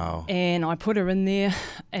 Wow. And I put her in there,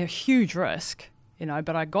 a huge risk,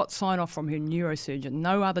 but I got sign-off from her neurosurgeon.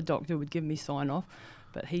 No other doctor would give me sign-off.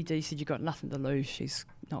 But he said, "You've got nothing to lose. She's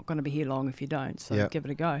not going to be here long if you don't, so give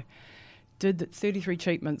it a go." Did 33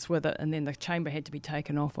 treatments with it, and then the chamber had to be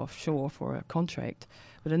taken offshore for a contract.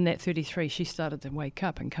 But in that 33, she started to wake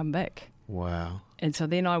up and come back. Wow. And so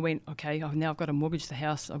then I went, okay, now I've got to mortgage the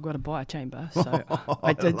house. I've got to buy a chamber. So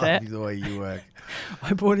I did that. The way you work.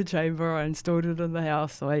 I bought a chamber. I installed it in the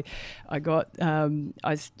house. So I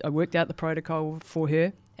worked out the protocol for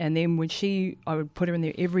her. And then I would put her in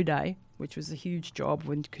there every day, which was a huge job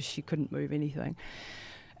because she couldn't move anything.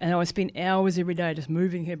 And I would spend hours every day just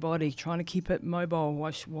moving her body, trying to keep it mobile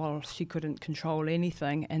while she couldn't control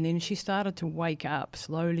anything. And then she started to wake up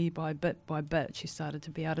slowly by bit. She started to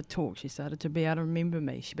be able to talk. She started to be able to remember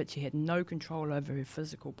me. But she had no control over her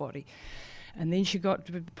physical body. And then she got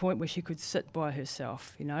to the point where she could sit by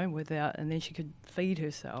herself, without, and then she could feed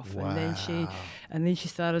herself. Wow. And then she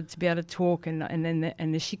started to be able to talk. And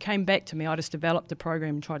as she came back to me, I just developed a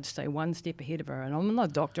program and tried to stay one step ahead of her. And I'm not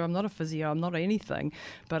a doctor, I'm not a physio, I'm not anything.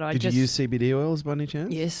 But Did you use CBD oils by any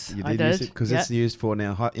chance? Yes, you I did. Because it's used for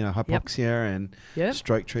now, hypoxia and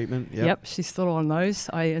stroke treatment. Yep, she's still on those.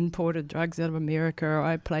 I imported drugs out of America.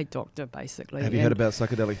 I played doctor, basically. Have you heard about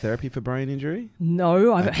psychedelic therapy for brain injury?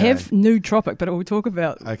 No, I have nootropics. But we'll talk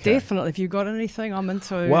about definitely. If you've got anything, I'm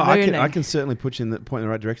into learning. I can certainly put you in the point in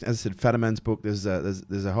the right direction. As I said, Fadiman's book. There's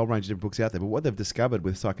a whole range of different books out there. But what they've discovered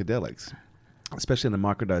with psychedelics, especially in the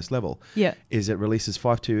microdose level, is it releases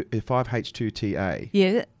 5-HT2A.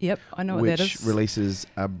 Yeah, yep, I know what that is. Which releases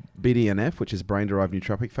BDNF, which is brain-derived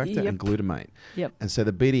nootropic factor, and glutamate. Yep. And so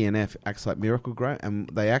the BDNF acts like miracle grow, and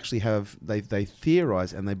they actually have they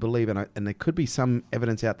theorize and they believe, and there could be some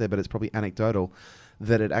evidence out there, but it's probably anecdotal,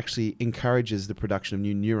 that it actually encourages the production of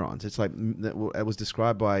new neurons. It's like it was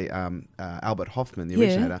described by Albert Hoffman, the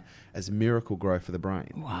originator, as miracle grow for the brain.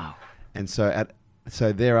 Wow! And so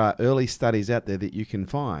there are early studies out there that you can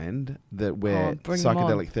find that where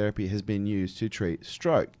psychedelic therapy has been used to treat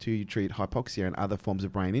stroke, to treat hypoxia and other forms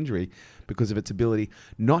of brain injury because of its ability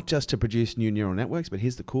not just to produce new neural networks, but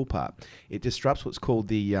here's the cool part: it disrupts what's called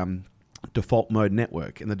the default mode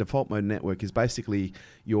network. And the default mode network is basically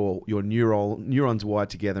your neurons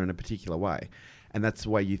wired together in a particular way. And that's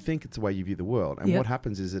the way you think, it's the way you view the world. And what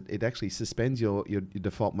happens is it actually suspends your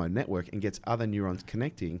default mode network and gets other neurons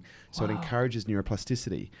connecting. So it encourages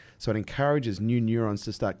neuroplasticity. So it encourages new neurons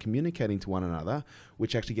to start communicating to one another,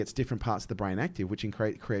 which actually gets different parts of the brain active, which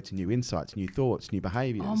creates new insights, new thoughts, new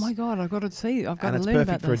behaviors. Oh my God, I've got to learn about this. And it's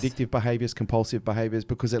perfect for addictive behaviors, compulsive behaviors,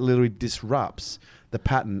 because it literally disrupts the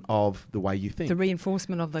pattern of the way you think. The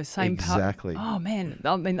reinforcement of those same parts. Exactly. Oh man,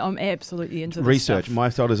 I mean, I'm absolutely into research. This My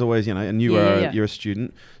style is always, and you're a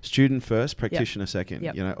student first, practitioner second.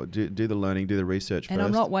 Yep. Do the learning, do the research first. And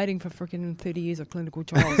I'm not waiting for freaking 30 years of clinical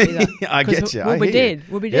trials either. I get you. We'll be dead.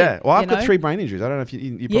 Yeah. Well, I've got 3 brain injuries. I don't know if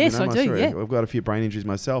you probably know my story. Yeah. I've got a few brain injuries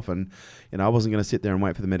myself, and I wasn't going to sit there and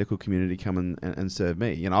wait for the medical community to come and serve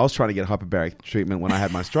me. I was trying to get hyperbaric treatment when I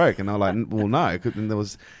had my stroke, and they were like, well, no, and it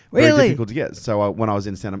was very difficult to get. So when I was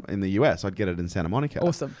in the US, I'd get it in Santa Monica.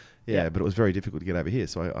 Awesome. Yeah, but it was very difficult to get over here.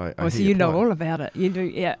 So so you know all about it. You do.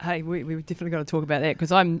 Yeah. Hey, we've definitely got to talk about that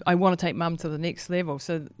because I want to take Mum to the next level.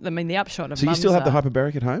 So I mean, the upshot of so you still have the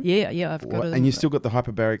hyperbaric at home? Yeah. I've got it. And you still got the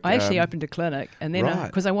hyperbaric. I actually opened a clinic, and then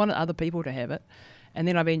because I wanted other people to have it. And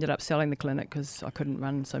then I've ended up selling the clinic because I couldn't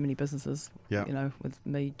run so many businesses,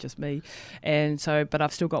 with just me. And so, but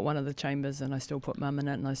I've still got one of the chambers and I still put Mum in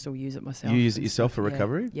it and I still use it myself. You use it yourself for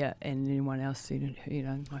recovery? Yeah, and anyone else, my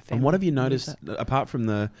family. And what have you noticed, apart from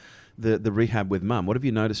the the rehab with mum. What have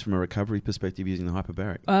you noticed from a recovery perspective using the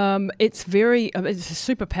hyperbaric? It's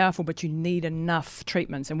super powerful, but you need enough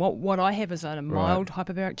treatments. And what I have is a mild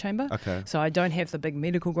hyperbaric chamber. Okay. So I don't have the big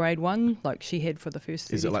medical grade one like she had for the first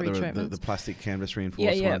 33 Is it like treatments. the plastic canvas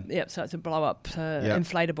reinforced one? Yeah. So it's a blow up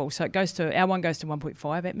inflatable. So our one goes to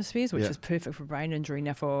 1.5 atmospheres, which is perfect for brain injury.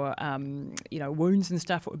 Now for wounds and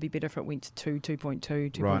stuff, it would be better if it went to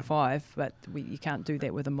 2.2, 2.5. But you can't do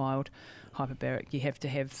that with a mild hyperbaric. You have to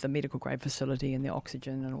have the medical grade facility and the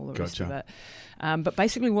oxygen and all the rest of it. But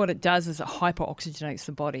basically what it does is it hyper-oxygenates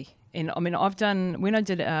the body. And I mean, when I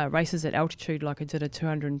did races at altitude, like I did a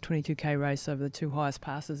 222k race over the 2 highest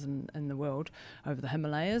passes in the world, over the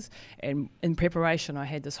Himalayas, and in preparation I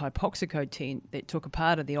had this hypoxico tent that took a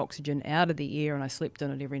part of the oxygen out of the air, and I slept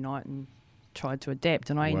in it every night and tried to adapt,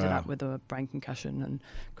 and I ended up with a brain concussion, and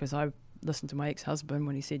because I listened to my ex-husband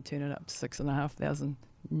when he said turn it up to 6,500.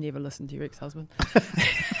 Never listen to your ex-husband.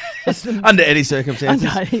 Under any circumstances.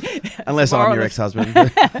 Unless I'm your ex-husband.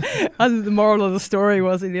 The moral of the story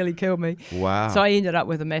was he nearly killed me. Wow. So I ended up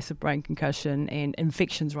with a massive brain concussion and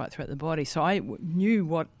infections right throughout the body. So I knew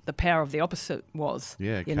what the power of the opposite was,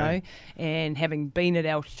 you know. And having been at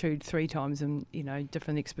altitude 3 times in,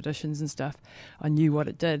 different expeditions and stuff, I knew what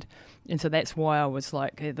it did. And so that's why I was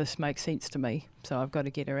like, hey, this makes sense to me. So I've got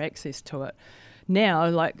to get her access to it. Now,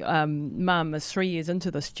 Mum is 3 years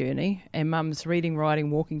into this journey, and Mum's reading,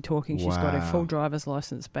 writing, walking, talking. She's got her full driver's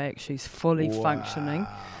license back. She's fully functioning.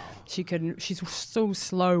 She's still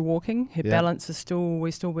slow walking. Her balance is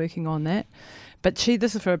we're still working on that. But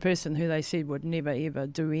this is for a person who they said would never ever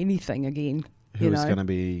do anything again. Who is going to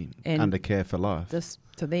be under care for life. This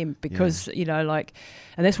to them because and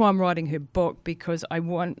that's why I'm writing her book, because I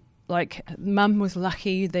want. Mum was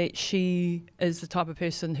lucky that she is the type of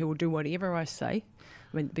person who will do whatever I say.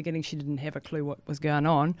 I mean, at the beginning she didn't have a clue what was going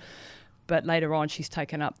on, but later on she's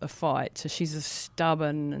taken up the fight. So she's a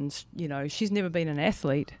stubborn and, she's never been an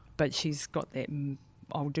athlete, but she's got that,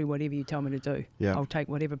 I'll do whatever you tell me to do. Yeah. I'll take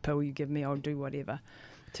whatever pill you give me, I'll do whatever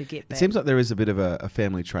to get back. It seems like there is a bit of a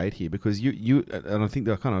family trait here, because you and I think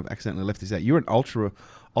I kind of accidentally left this out, you're an ultra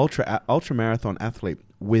marathon athlete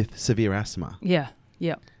with severe asthma. Yeah.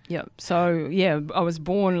 So, I was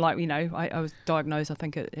born I was diagnosed, I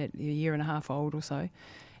think, at a year and a half old or so.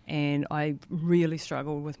 And I really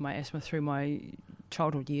struggled with my asthma through my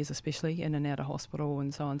childhood years, especially in and out of hospital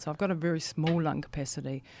and so on. So I've got a very small lung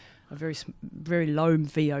capacity, a very, very low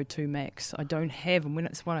VO2 max. I don't have, and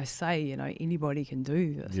when I say, anybody can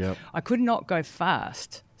do this. Yep. I could not go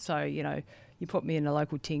fast. So, you put me in a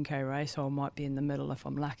local 10K race, or I might be in the middle if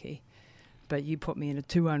I'm lucky. But you put me in a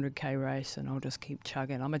 200k race and I'll just keep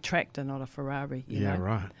chugging. I'm a tractor, not a Ferrari. You know?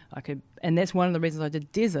 Right. And that's one of the reasons I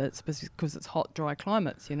did deserts, because it's hot, dry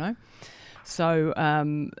climates, So,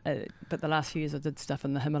 but the last few years I did stuff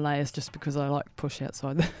in the Himalayas just because I like to push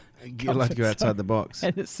outside You like to go outside the box.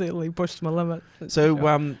 And it certainly pushed my limit. So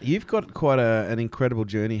you've got quite an incredible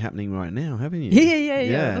journey happening right now, haven't you?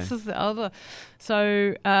 Yeah. This is the other.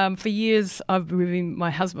 So for years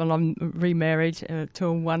my husband, I'm remarried to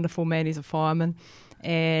a wonderful man. He's a fireman.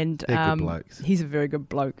 And they're good blokes. He's a very good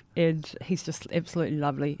bloke, and he's just absolutely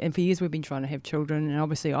lovely. And for years we've been trying to have children, and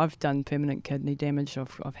obviously I've done permanent kidney damage.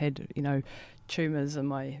 I've had tumours in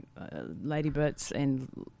my lady bits, and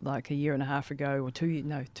like a year and a half ago, or 2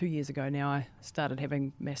 years ago now, I started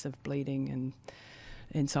having massive bleeding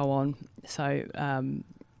and so on. So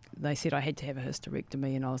they said I had to have a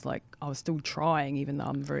hysterectomy, and I was still trying, even though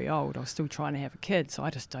I'm very old. I was still trying to have a kid, so I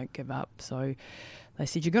just don't give up. So they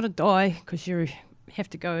said, you've got to die because you have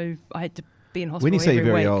to go. I had to be in hospital. When you say you're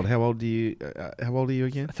very week. old, how old are you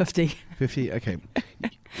again? 50. 50. Okay.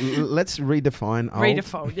 Let's redefine old.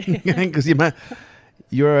 Redefine, yeah. Because you're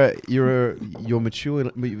mature.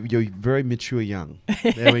 You're very mature young.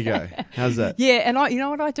 There we go. How's that? Yeah, and you know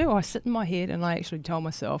what I do? I sit in my head and I actually tell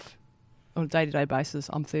myself on a day-to-day basis,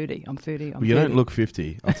 I'm 30. You don't look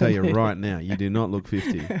 50. I'll tell you right now, you do not look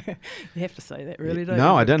 50. You have to say that, really, don't you?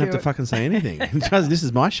 No, I don't have to fucking say anything. This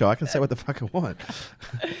is my show. I can say what the fuck I want.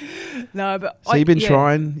 No, but so you've been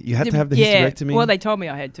trying. You had to have the hysterectomy. Well, they told me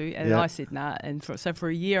I had to, and I said nah. And so for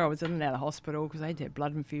a year, I was in and out of hospital because I had to have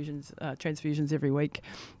blood transfusions every week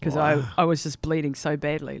because I was just bleeding so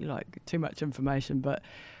badly, like too much information, but.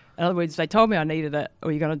 In other words, they told me I needed it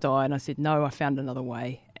or you're going to die. And I said, no, I found another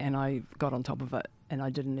way. And I got on top of it and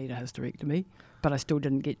I didn't need a hysterectomy, but I still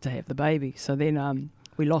didn't get to have the baby. So then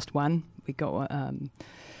we lost one. We got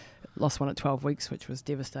lost one at 12 weeks, which was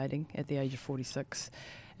devastating at the age of 46.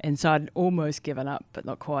 And so I'd almost given up, but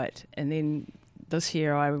not quite. And then this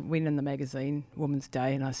year I went in the magazine, Women's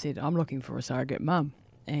Day, and I said, I'm looking for a surrogate mum.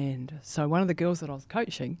 And so one of the girls that I was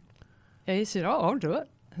coaching, he said, oh, I'll do it.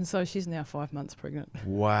 And so she's now 5 months pregnant.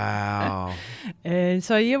 Wow. And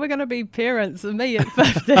so, yeah, we're going to be parents. And me at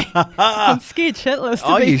 50. I'm scared shitless,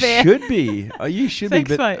 to be fair. Should be. Oh, you should Thanks,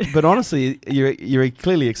 be. mate. But honestly, you're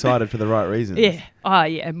clearly excited for the right reasons. Yeah. Oh,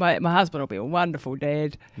 yeah. My husband will be a wonderful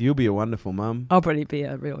dad. You'll be a wonderful mum. I'll probably be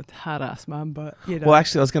a real hard-ass mum, but, you know. Well,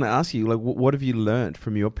 actually, I was going to ask you, like, what have you learnt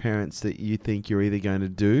from your parents that you think you're either going to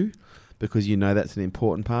do because you know that's an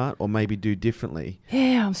important part, or maybe do differently?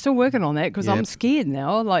 Yeah, I'm still working on that because Yep. I'm scared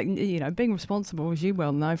now. Like, you know, being responsible, as you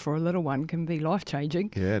well know, for a little one can be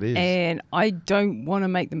life-changing. Yeah, it is. And I don't want to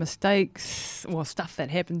make the mistakes or stuff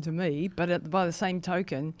that happened to me. But by the same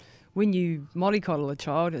token, when you mollycoddle a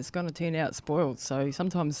child, it's going to turn out spoiled. So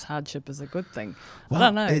sometimes hardship is a good thing. I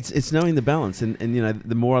don't know. It's knowing the balance. And, you know,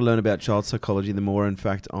 the more I learn about child psychology, the more, in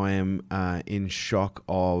fact, I am in shock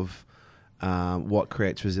of what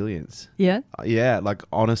creates resilience. Yeah. Yeah, like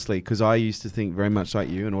honestly, because I used to think very much like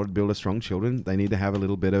you, in order to build a strong children, they need to have a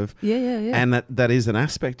little bit of... Yeah. And that is an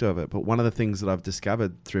aspect of it. But one of the things that I've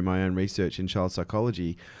discovered through my own research in child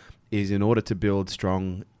psychology is, in order to build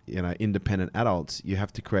strong, you know, independent adults, you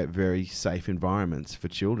have to create very safe environments for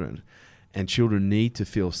children. And children need to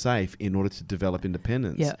feel safe in order to develop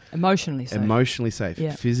independence. Yeah, emotionally safe. Emotionally safe,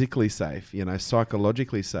 Yeah. physically safe, you know,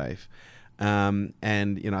 psychologically safe.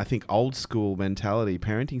 And, you know, I think old school mentality,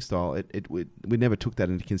 parenting style, we never took that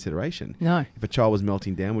into consideration. No. If a child was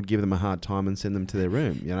melting down, we'd give them a hard time and send them to their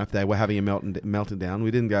room. You know, if they were having a melting down, we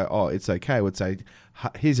didn't go, oh, it's okay. We'd say,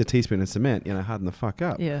 here's a teaspoon of cement, you know, harden the fuck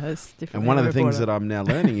up. Yeah, that's definitely. And one of the things that I'm now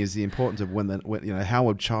learning is the importance of when you know, how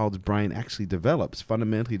a child's brain actually develops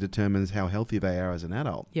fundamentally determines how healthy they are as an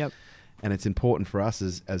adult. Yep. And it's important for us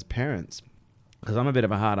as parents, because I'm a bit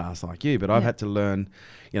of a hard ass like you, but I've had to learn,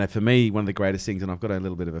 you know, for me, one of the greatest things, and I've got a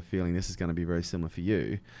little bit of a feeling this is going to be very similar for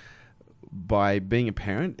you, by being a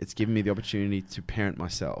parent, it's given me the opportunity to parent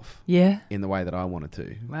myself in the way that I wanted to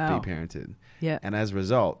be parented. Yeah. And as a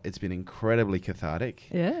result, it's been incredibly cathartic.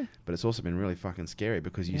 Yeah. But it's also been really fucking scary,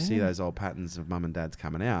 because you see those old patterns of mum and dad's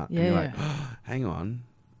coming out. And you're like, oh, hang on,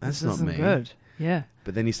 that's this not isn't me. good. Yeah.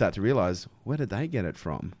 But then you start to realize, where did they get it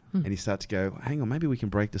from? And you start to go, hang on, maybe we can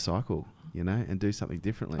break the cycle, you know, and do something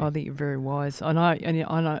differently. I think you're very wise. I know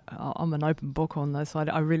I'm an open book on this.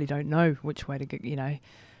 I really don't know which way to get, you know.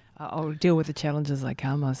 I'll deal with the challenges as they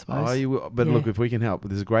come, I suppose. Oh, you will. But look, if we can help,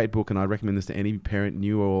 there's a great book, and I recommend this to any parent,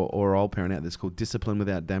 new or old parent out there. It's called Discipline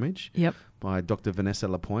Without Damage. Yep. By Dr. Vanessa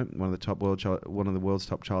Lapointe, one of the world's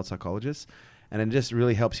top child psychologists. And it just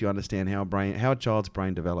really helps you understand how a child's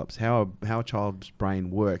brain develops, how a child's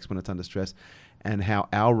brain works when it's under stress, and how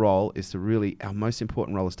our most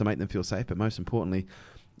important role is to make them feel safe, but most importantly,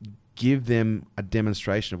 give them a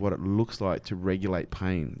demonstration of what it looks like to regulate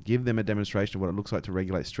pain. Give them a demonstration of what it looks like to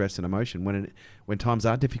regulate stress and emotion when times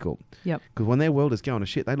are difficult. Yep. Because when their world is going to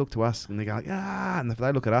shit, they look to us and they go like, and if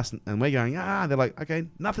they look at us and we're going, they're like, okay,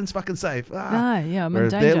 nothing's fucking safe. No, yeah, I'm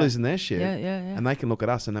Whereas in danger. they're losing their shit. Yeah. And they can look at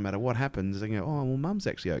us, and no matter what happens, they go, oh, well, mum's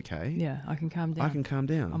actually okay. Yeah, I can calm down. I can calm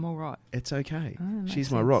down. I'm all right. It's okay. Oh, She's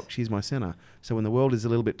makes my sense. rock. She's my center. So when the world is a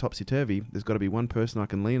little bit topsy-turvy, there's got to be one person I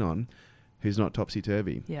can lean on who's not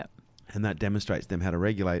topsy-turvy. Yeah. And that demonstrates them how to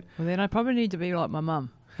regulate. Well, then I probably need to be like my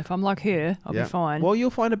mum. If I'm like her, I'll be fine. Well, you'll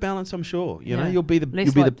find a balance, I'm sure. You know, Yeah. you'll be the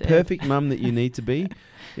like perfect mum that you need to be,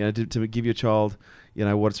 you know, to give your child, you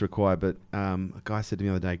know, what's required. But a guy said to me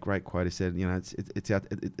the other day, great quote. He said, you know,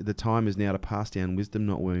 the time is now to pass down wisdom,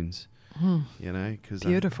 not wounds. You know, because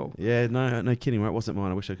beautiful. No kidding. Right? It wasn't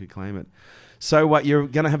mine. I wish I could claim it. So what? You're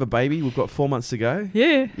going to have a baby. We've got 4 months to go.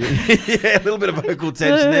 Yeah. Yeah, a little bit of vocal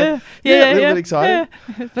tension there. Yeah, a little bit excited.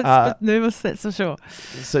 Yeah. But nervous, that's for sure.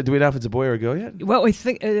 So do we know if it's a boy or a girl yet? Well, we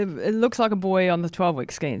think it looks like a boy on the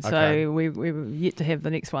 12-week scan. So Okay. we're yet to have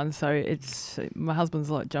the next one. So it's my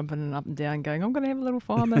husband's like jumping up and down, going, "I'm going to have a little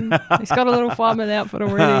fireman." He's got a little fireman outfit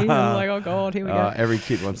already. And I'm like, "Oh God, here we go." Every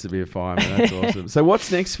kid wants to be a fireman. That's awesome. So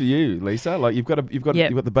what's next for you, Lisa? Like you've got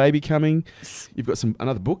the baby coming. You've got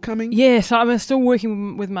another book coming. Yeah, so I'm still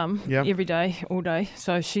working with mum Yep. every day, all day.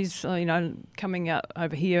 So she's, coming out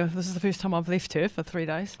over here. This is the first time I've left her for 3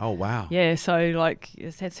 days. Oh wow. Yeah, so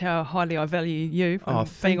that's how highly I value you and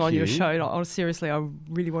thank being on your you. show. Seriously, I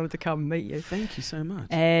really wanted to come and meet you. Thank you so much.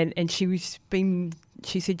 And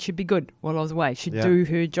she said she'd be good while I was away. She'd do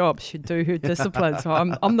her job. She'd do her discipline. So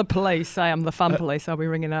I'm the police. I'm the fun police. I'll be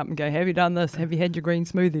ringing up and go, "Have you done this? Have you had your green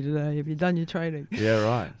smoothie today? Have you done your training?" Yeah,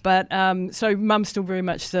 right. But so mum's still very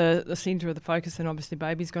much the centre of the focus, and obviously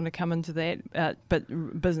baby's going to come into that.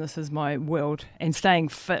 But business is my world, and staying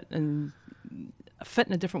fit and fit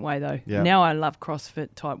in a different way though. Yeah. Now I love CrossFit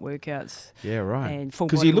type workouts. Yeah, right. And full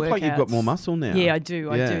Because body you look like you've got workouts. more muscle now. Yeah, I do.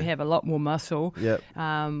 I Yeah. do have a lot more muscle. Yep.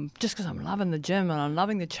 Just because I'm loving the gym and I'm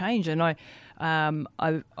loving the change. And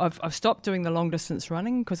I've stopped doing the long distance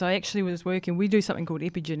running because I actually was working. We do something called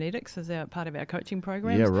epigenetics as part of our coaching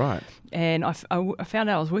programs. Yeah, right. And I found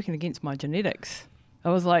out I was working against my genetics. I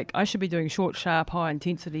was like, I should be doing short, sharp, high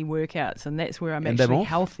intensity workouts, and that's where I'm And them actually off?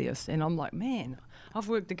 healthiest. And I'm like, man, I've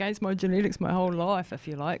worked against my genetics my whole life, if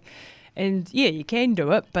you like. And yeah, you can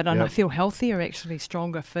do it, but I feel healthier, actually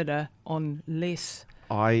stronger, fitter on less.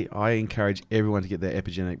 I encourage everyone to get their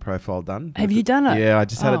epigenetic profile done. Have you done it? Yeah, I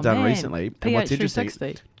just had it done man. recently. And what's interesting?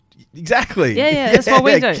 360. Exactly. Yeah, that's what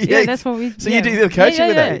we do. Yeah, that's what we. So you do the coaching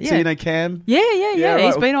with that. Yeah. So you know Cam. Yeah. right.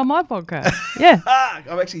 He's been on my podcast. Yeah.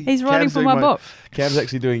 I'm actually. He's writing Cam's for doing my book. Cam's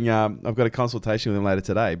actually doing. I've got a consultation with him later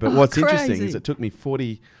today. But what's interesting crazy. is it took me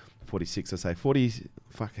 46. I say 40.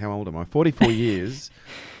 Fuck, how old am I? 44 years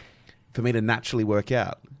for me to naturally work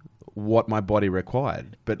out what my body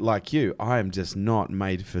required. But like you, I am just not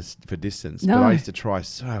made for distance. No. But I used to try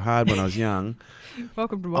so hard when I was young.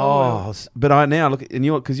 Welcome to my world. But I now look, and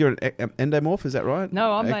because you're an endomorph, is that right?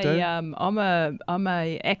 No, I'm Ecto? I'm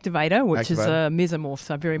a activator, which is a mesomorph,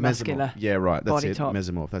 so very muscular. Yeah, right. That's body it. type.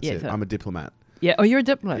 Mesomorph. That's Yeah, it. so- I'm a diplomat. Yeah. Oh, you're a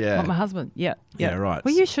diplomat. Yeah. Like my husband. Yeah. Yeah, right.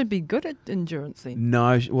 Well, you should be good at endurance then.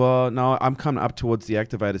 No, I'm coming up towards the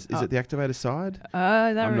activators. Is it the activator side?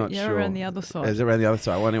 I'm not sure. around the other side. Is it around the other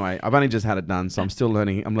side? Well, anyway, I've only just had it done, so I'm still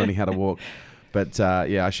learning. I'm learning how to walk. But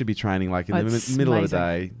yeah, I should be training like in the It's middle of the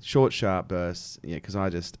amazing. day, short, sharp bursts. Yeah, because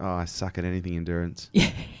I suck at anything endurance. Yeah.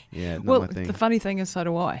 Yeah, not Well, my thing. the funny thing is, so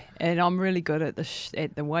do I, and I'm really good at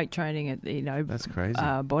the weight training, at That's crazy.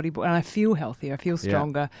 body, and I feel healthier, I feel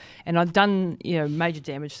stronger, and I've done major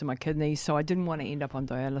damage to my kidneys, so I didn't want to end up on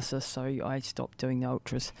dialysis, so I stopped doing the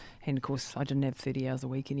ultras, and of course I didn't have 30 hours a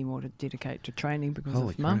week anymore to dedicate to training because Holy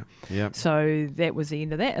of mum. crap. Yeah. So that was the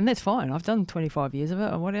end of that, and that's fine. I've done 25 years of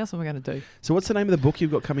it. What else am I going to do? So what's the name of the book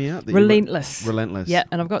you've got coming out? Relentless. Relentless. Yeah,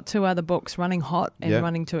 and I've got 2 other books, Running Hot and Yeah.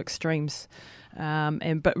 Running to Extremes.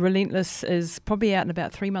 But Relentless is probably out in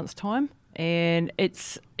about 3 months' time, and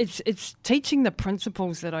it's teaching the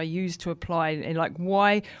principles that I use to apply, and like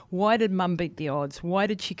why did Mum beat the odds? Why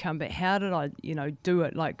did she come back? How did I do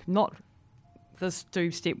it? Like not this do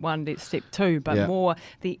step 1, step 2, but more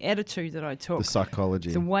the attitude that I took, The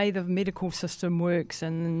psychology. the way the medical system works,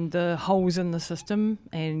 and the holes in the system,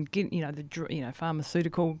 and the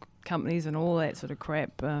pharmaceutical companies and all that sort of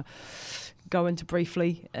crap. Go into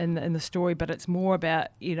briefly in the story, but it's more about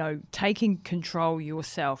taking control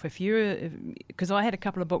yourself. Because I had a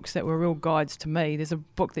couple of books that were real guides to me. There's a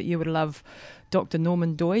book that you would love, Dr.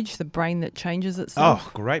 Norman Doidge, The Brain That Changes Itself.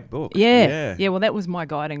 Oh, great book. Yeah. Well, that was my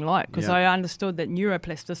guiding light because Yeah. I understood that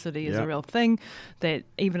neuroplasticity is a real thing, that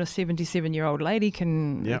even a 77-year-old lady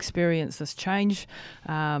can experience this change.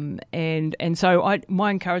 And so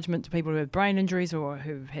my encouragement to people who have brain injuries or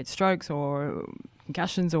who've had strokes or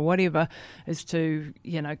concussions or whatever is to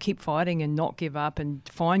keep fighting and not give up and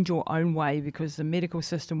find your own way, because the medical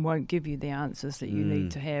system won't give you the answers that you need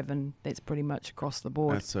to have, and that's pretty much across the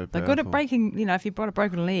board. That's so They're good at powerful. breaking, if you've got a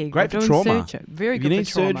broken leg, Great or for doing trauma. surgery, very If good you need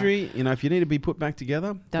for trauma. surgery, if you need to be put back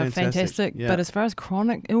together, They're fantastic. Yeah. But as far as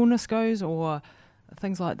chronic illness goes or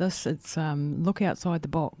things like this, it's look outside the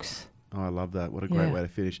box. Oh, I love that. What a great way to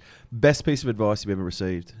finish. Best piece of advice you've ever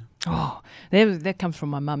received? Oh, that comes from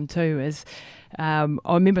my mum too. I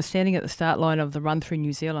remember standing at the start line of the run through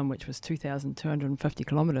New Zealand, which was 2,250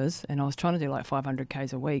 kilometres, and I was trying to do like 500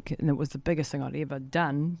 k's a week, and it was the biggest thing I'd ever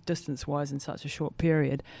done distance-wise in such a short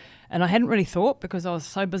period. And I hadn't really thought because I was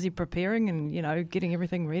so busy preparing and getting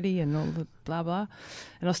everything ready and all the blah blah.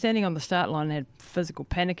 And I was standing on the start line and had a physical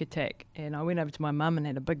panic attack, and I went over to my mum and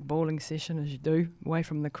had a big bawling session, as you do, away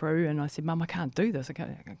from the crew. And I said, "Mum, I can't do this. I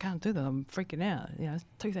can't do this. I'm freaking out. It's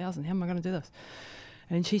 2,000. How am I going to do this?"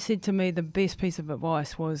 And she said to me, the best piece of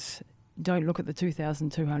advice was, don't look at the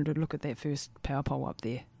 2,200, look at that first power pole up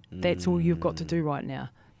there. That's all you've got to do right now.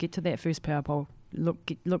 Get to that first power pole,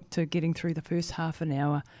 look to getting through the first half an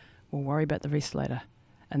hour. We'll worry about the rest later.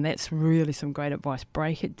 And that's really some great advice.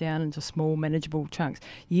 Break it down into small, manageable chunks.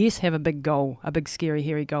 Yes, have a big goal, a big, scary,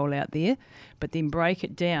 hairy goal out there, but then break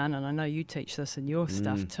it down, and I know you teach this in your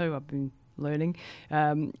stuff too, I've been learning,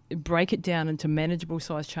 break it down into manageable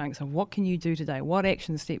size chunks of what can you do today, what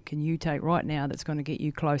action step can you take right now that's going to get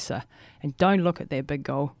you closer, and don't look at that big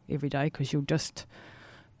goal every day because you'll just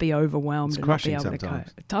be overwhelmed and not be able sometimes.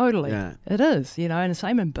 to cope. Totally, Yeah. it is, and the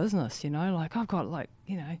same in business, like I've got what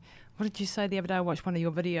what did you say the other day? I watched one of your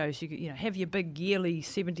videos. You have your big yearly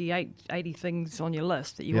 78, 80 things on your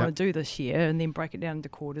list that you want to do this year, and then break it down into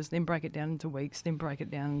quarters, then break it down into weeks, then break it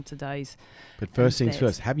down into days. But first things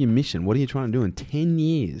first, have your mission. What are you trying to do in 10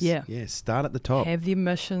 years? Yeah. Yeah, start at the top. Have your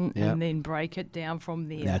mission and then break it down from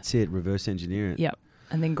there. That's it, reverse engineer it. Yep,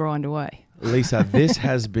 and then grind away. Lisa, this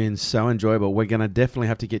has been so enjoyable. We're going to definitely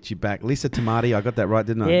have to get you back. Lisa Tamati, I got that right,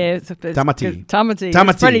 didn't I? Yeah, it's Tamati. Tamati. Tamati.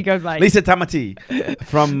 It's pretty good, mate. Lisa Tamati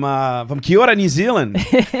from Kia ora, New Zealand.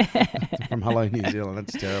 From Hello, New Zealand.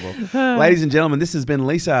 That's terrible. Ladies and gentlemen, this has been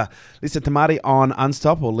Lisa Tamati on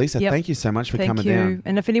Unstoppable. Lisa, thank you so much for coming down.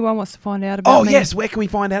 And if anyone wants to find out about me, yes, where can we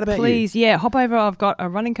find out about you? Please, hop over. I've got a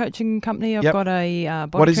running coaching company. I've got a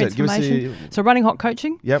body transformation. So Running Hot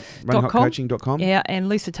Coaching. Yep, runninghotcoaching.com. Yeah, and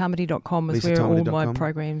lisatamati.com is where all my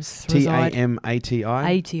programs reside. Tamati.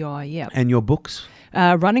 ATI, yeah. And your books?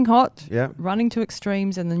 Running Hot, Running to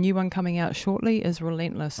Extremes, and the new one coming out shortly is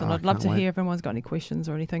Relentless. And I'd love to hear if anyone's got any questions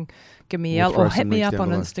or anything. Give me or hit me up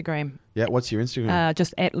on Instagram. Yeah, what's your Instagram?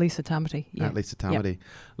 Just at Lisa Tamati. Yeah. At Lisa Tamati. Yep.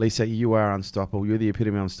 Lisa, you are unstoppable. You're the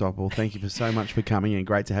epitome of unstoppable. Thank you for so much for coming and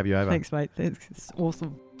great to have you over. Thanks, mate. It's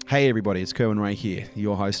awesome. Hey everybody, it's Kerwin Ray here,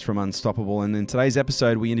 your host from Unstoppable. And in today's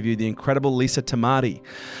episode, we interviewed the incredible Lisa Tamati.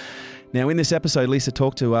 Now, in this episode, Lisa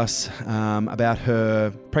talked to us about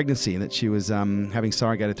her pregnancy and that she was having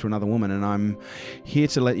surrogated through another woman. And I'm here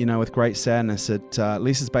to let you know with great sadness that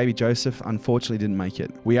Lisa's baby Joseph unfortunately didn't make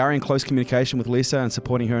it. We are in close communication with Lisa and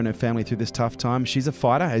supporting her and her family through this tough time. She's a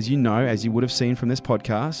fighter, as you know, as you would have seen from this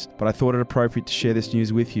podcast. But I thought it appropriate to share this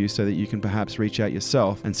news with you so that you can perhaps reach out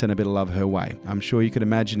yourself and send a bit of love her way. I'm sure you could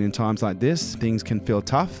imagine in times like this, things can feel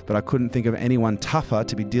tough, but I couldn't think of anyone tougher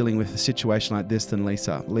to be dealing with a situation like this than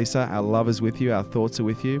Lisa. Lisa, our love is with you, our thoughts are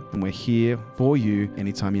with you, and we're here for you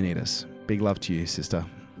anytime you need us. Big love to you, sister.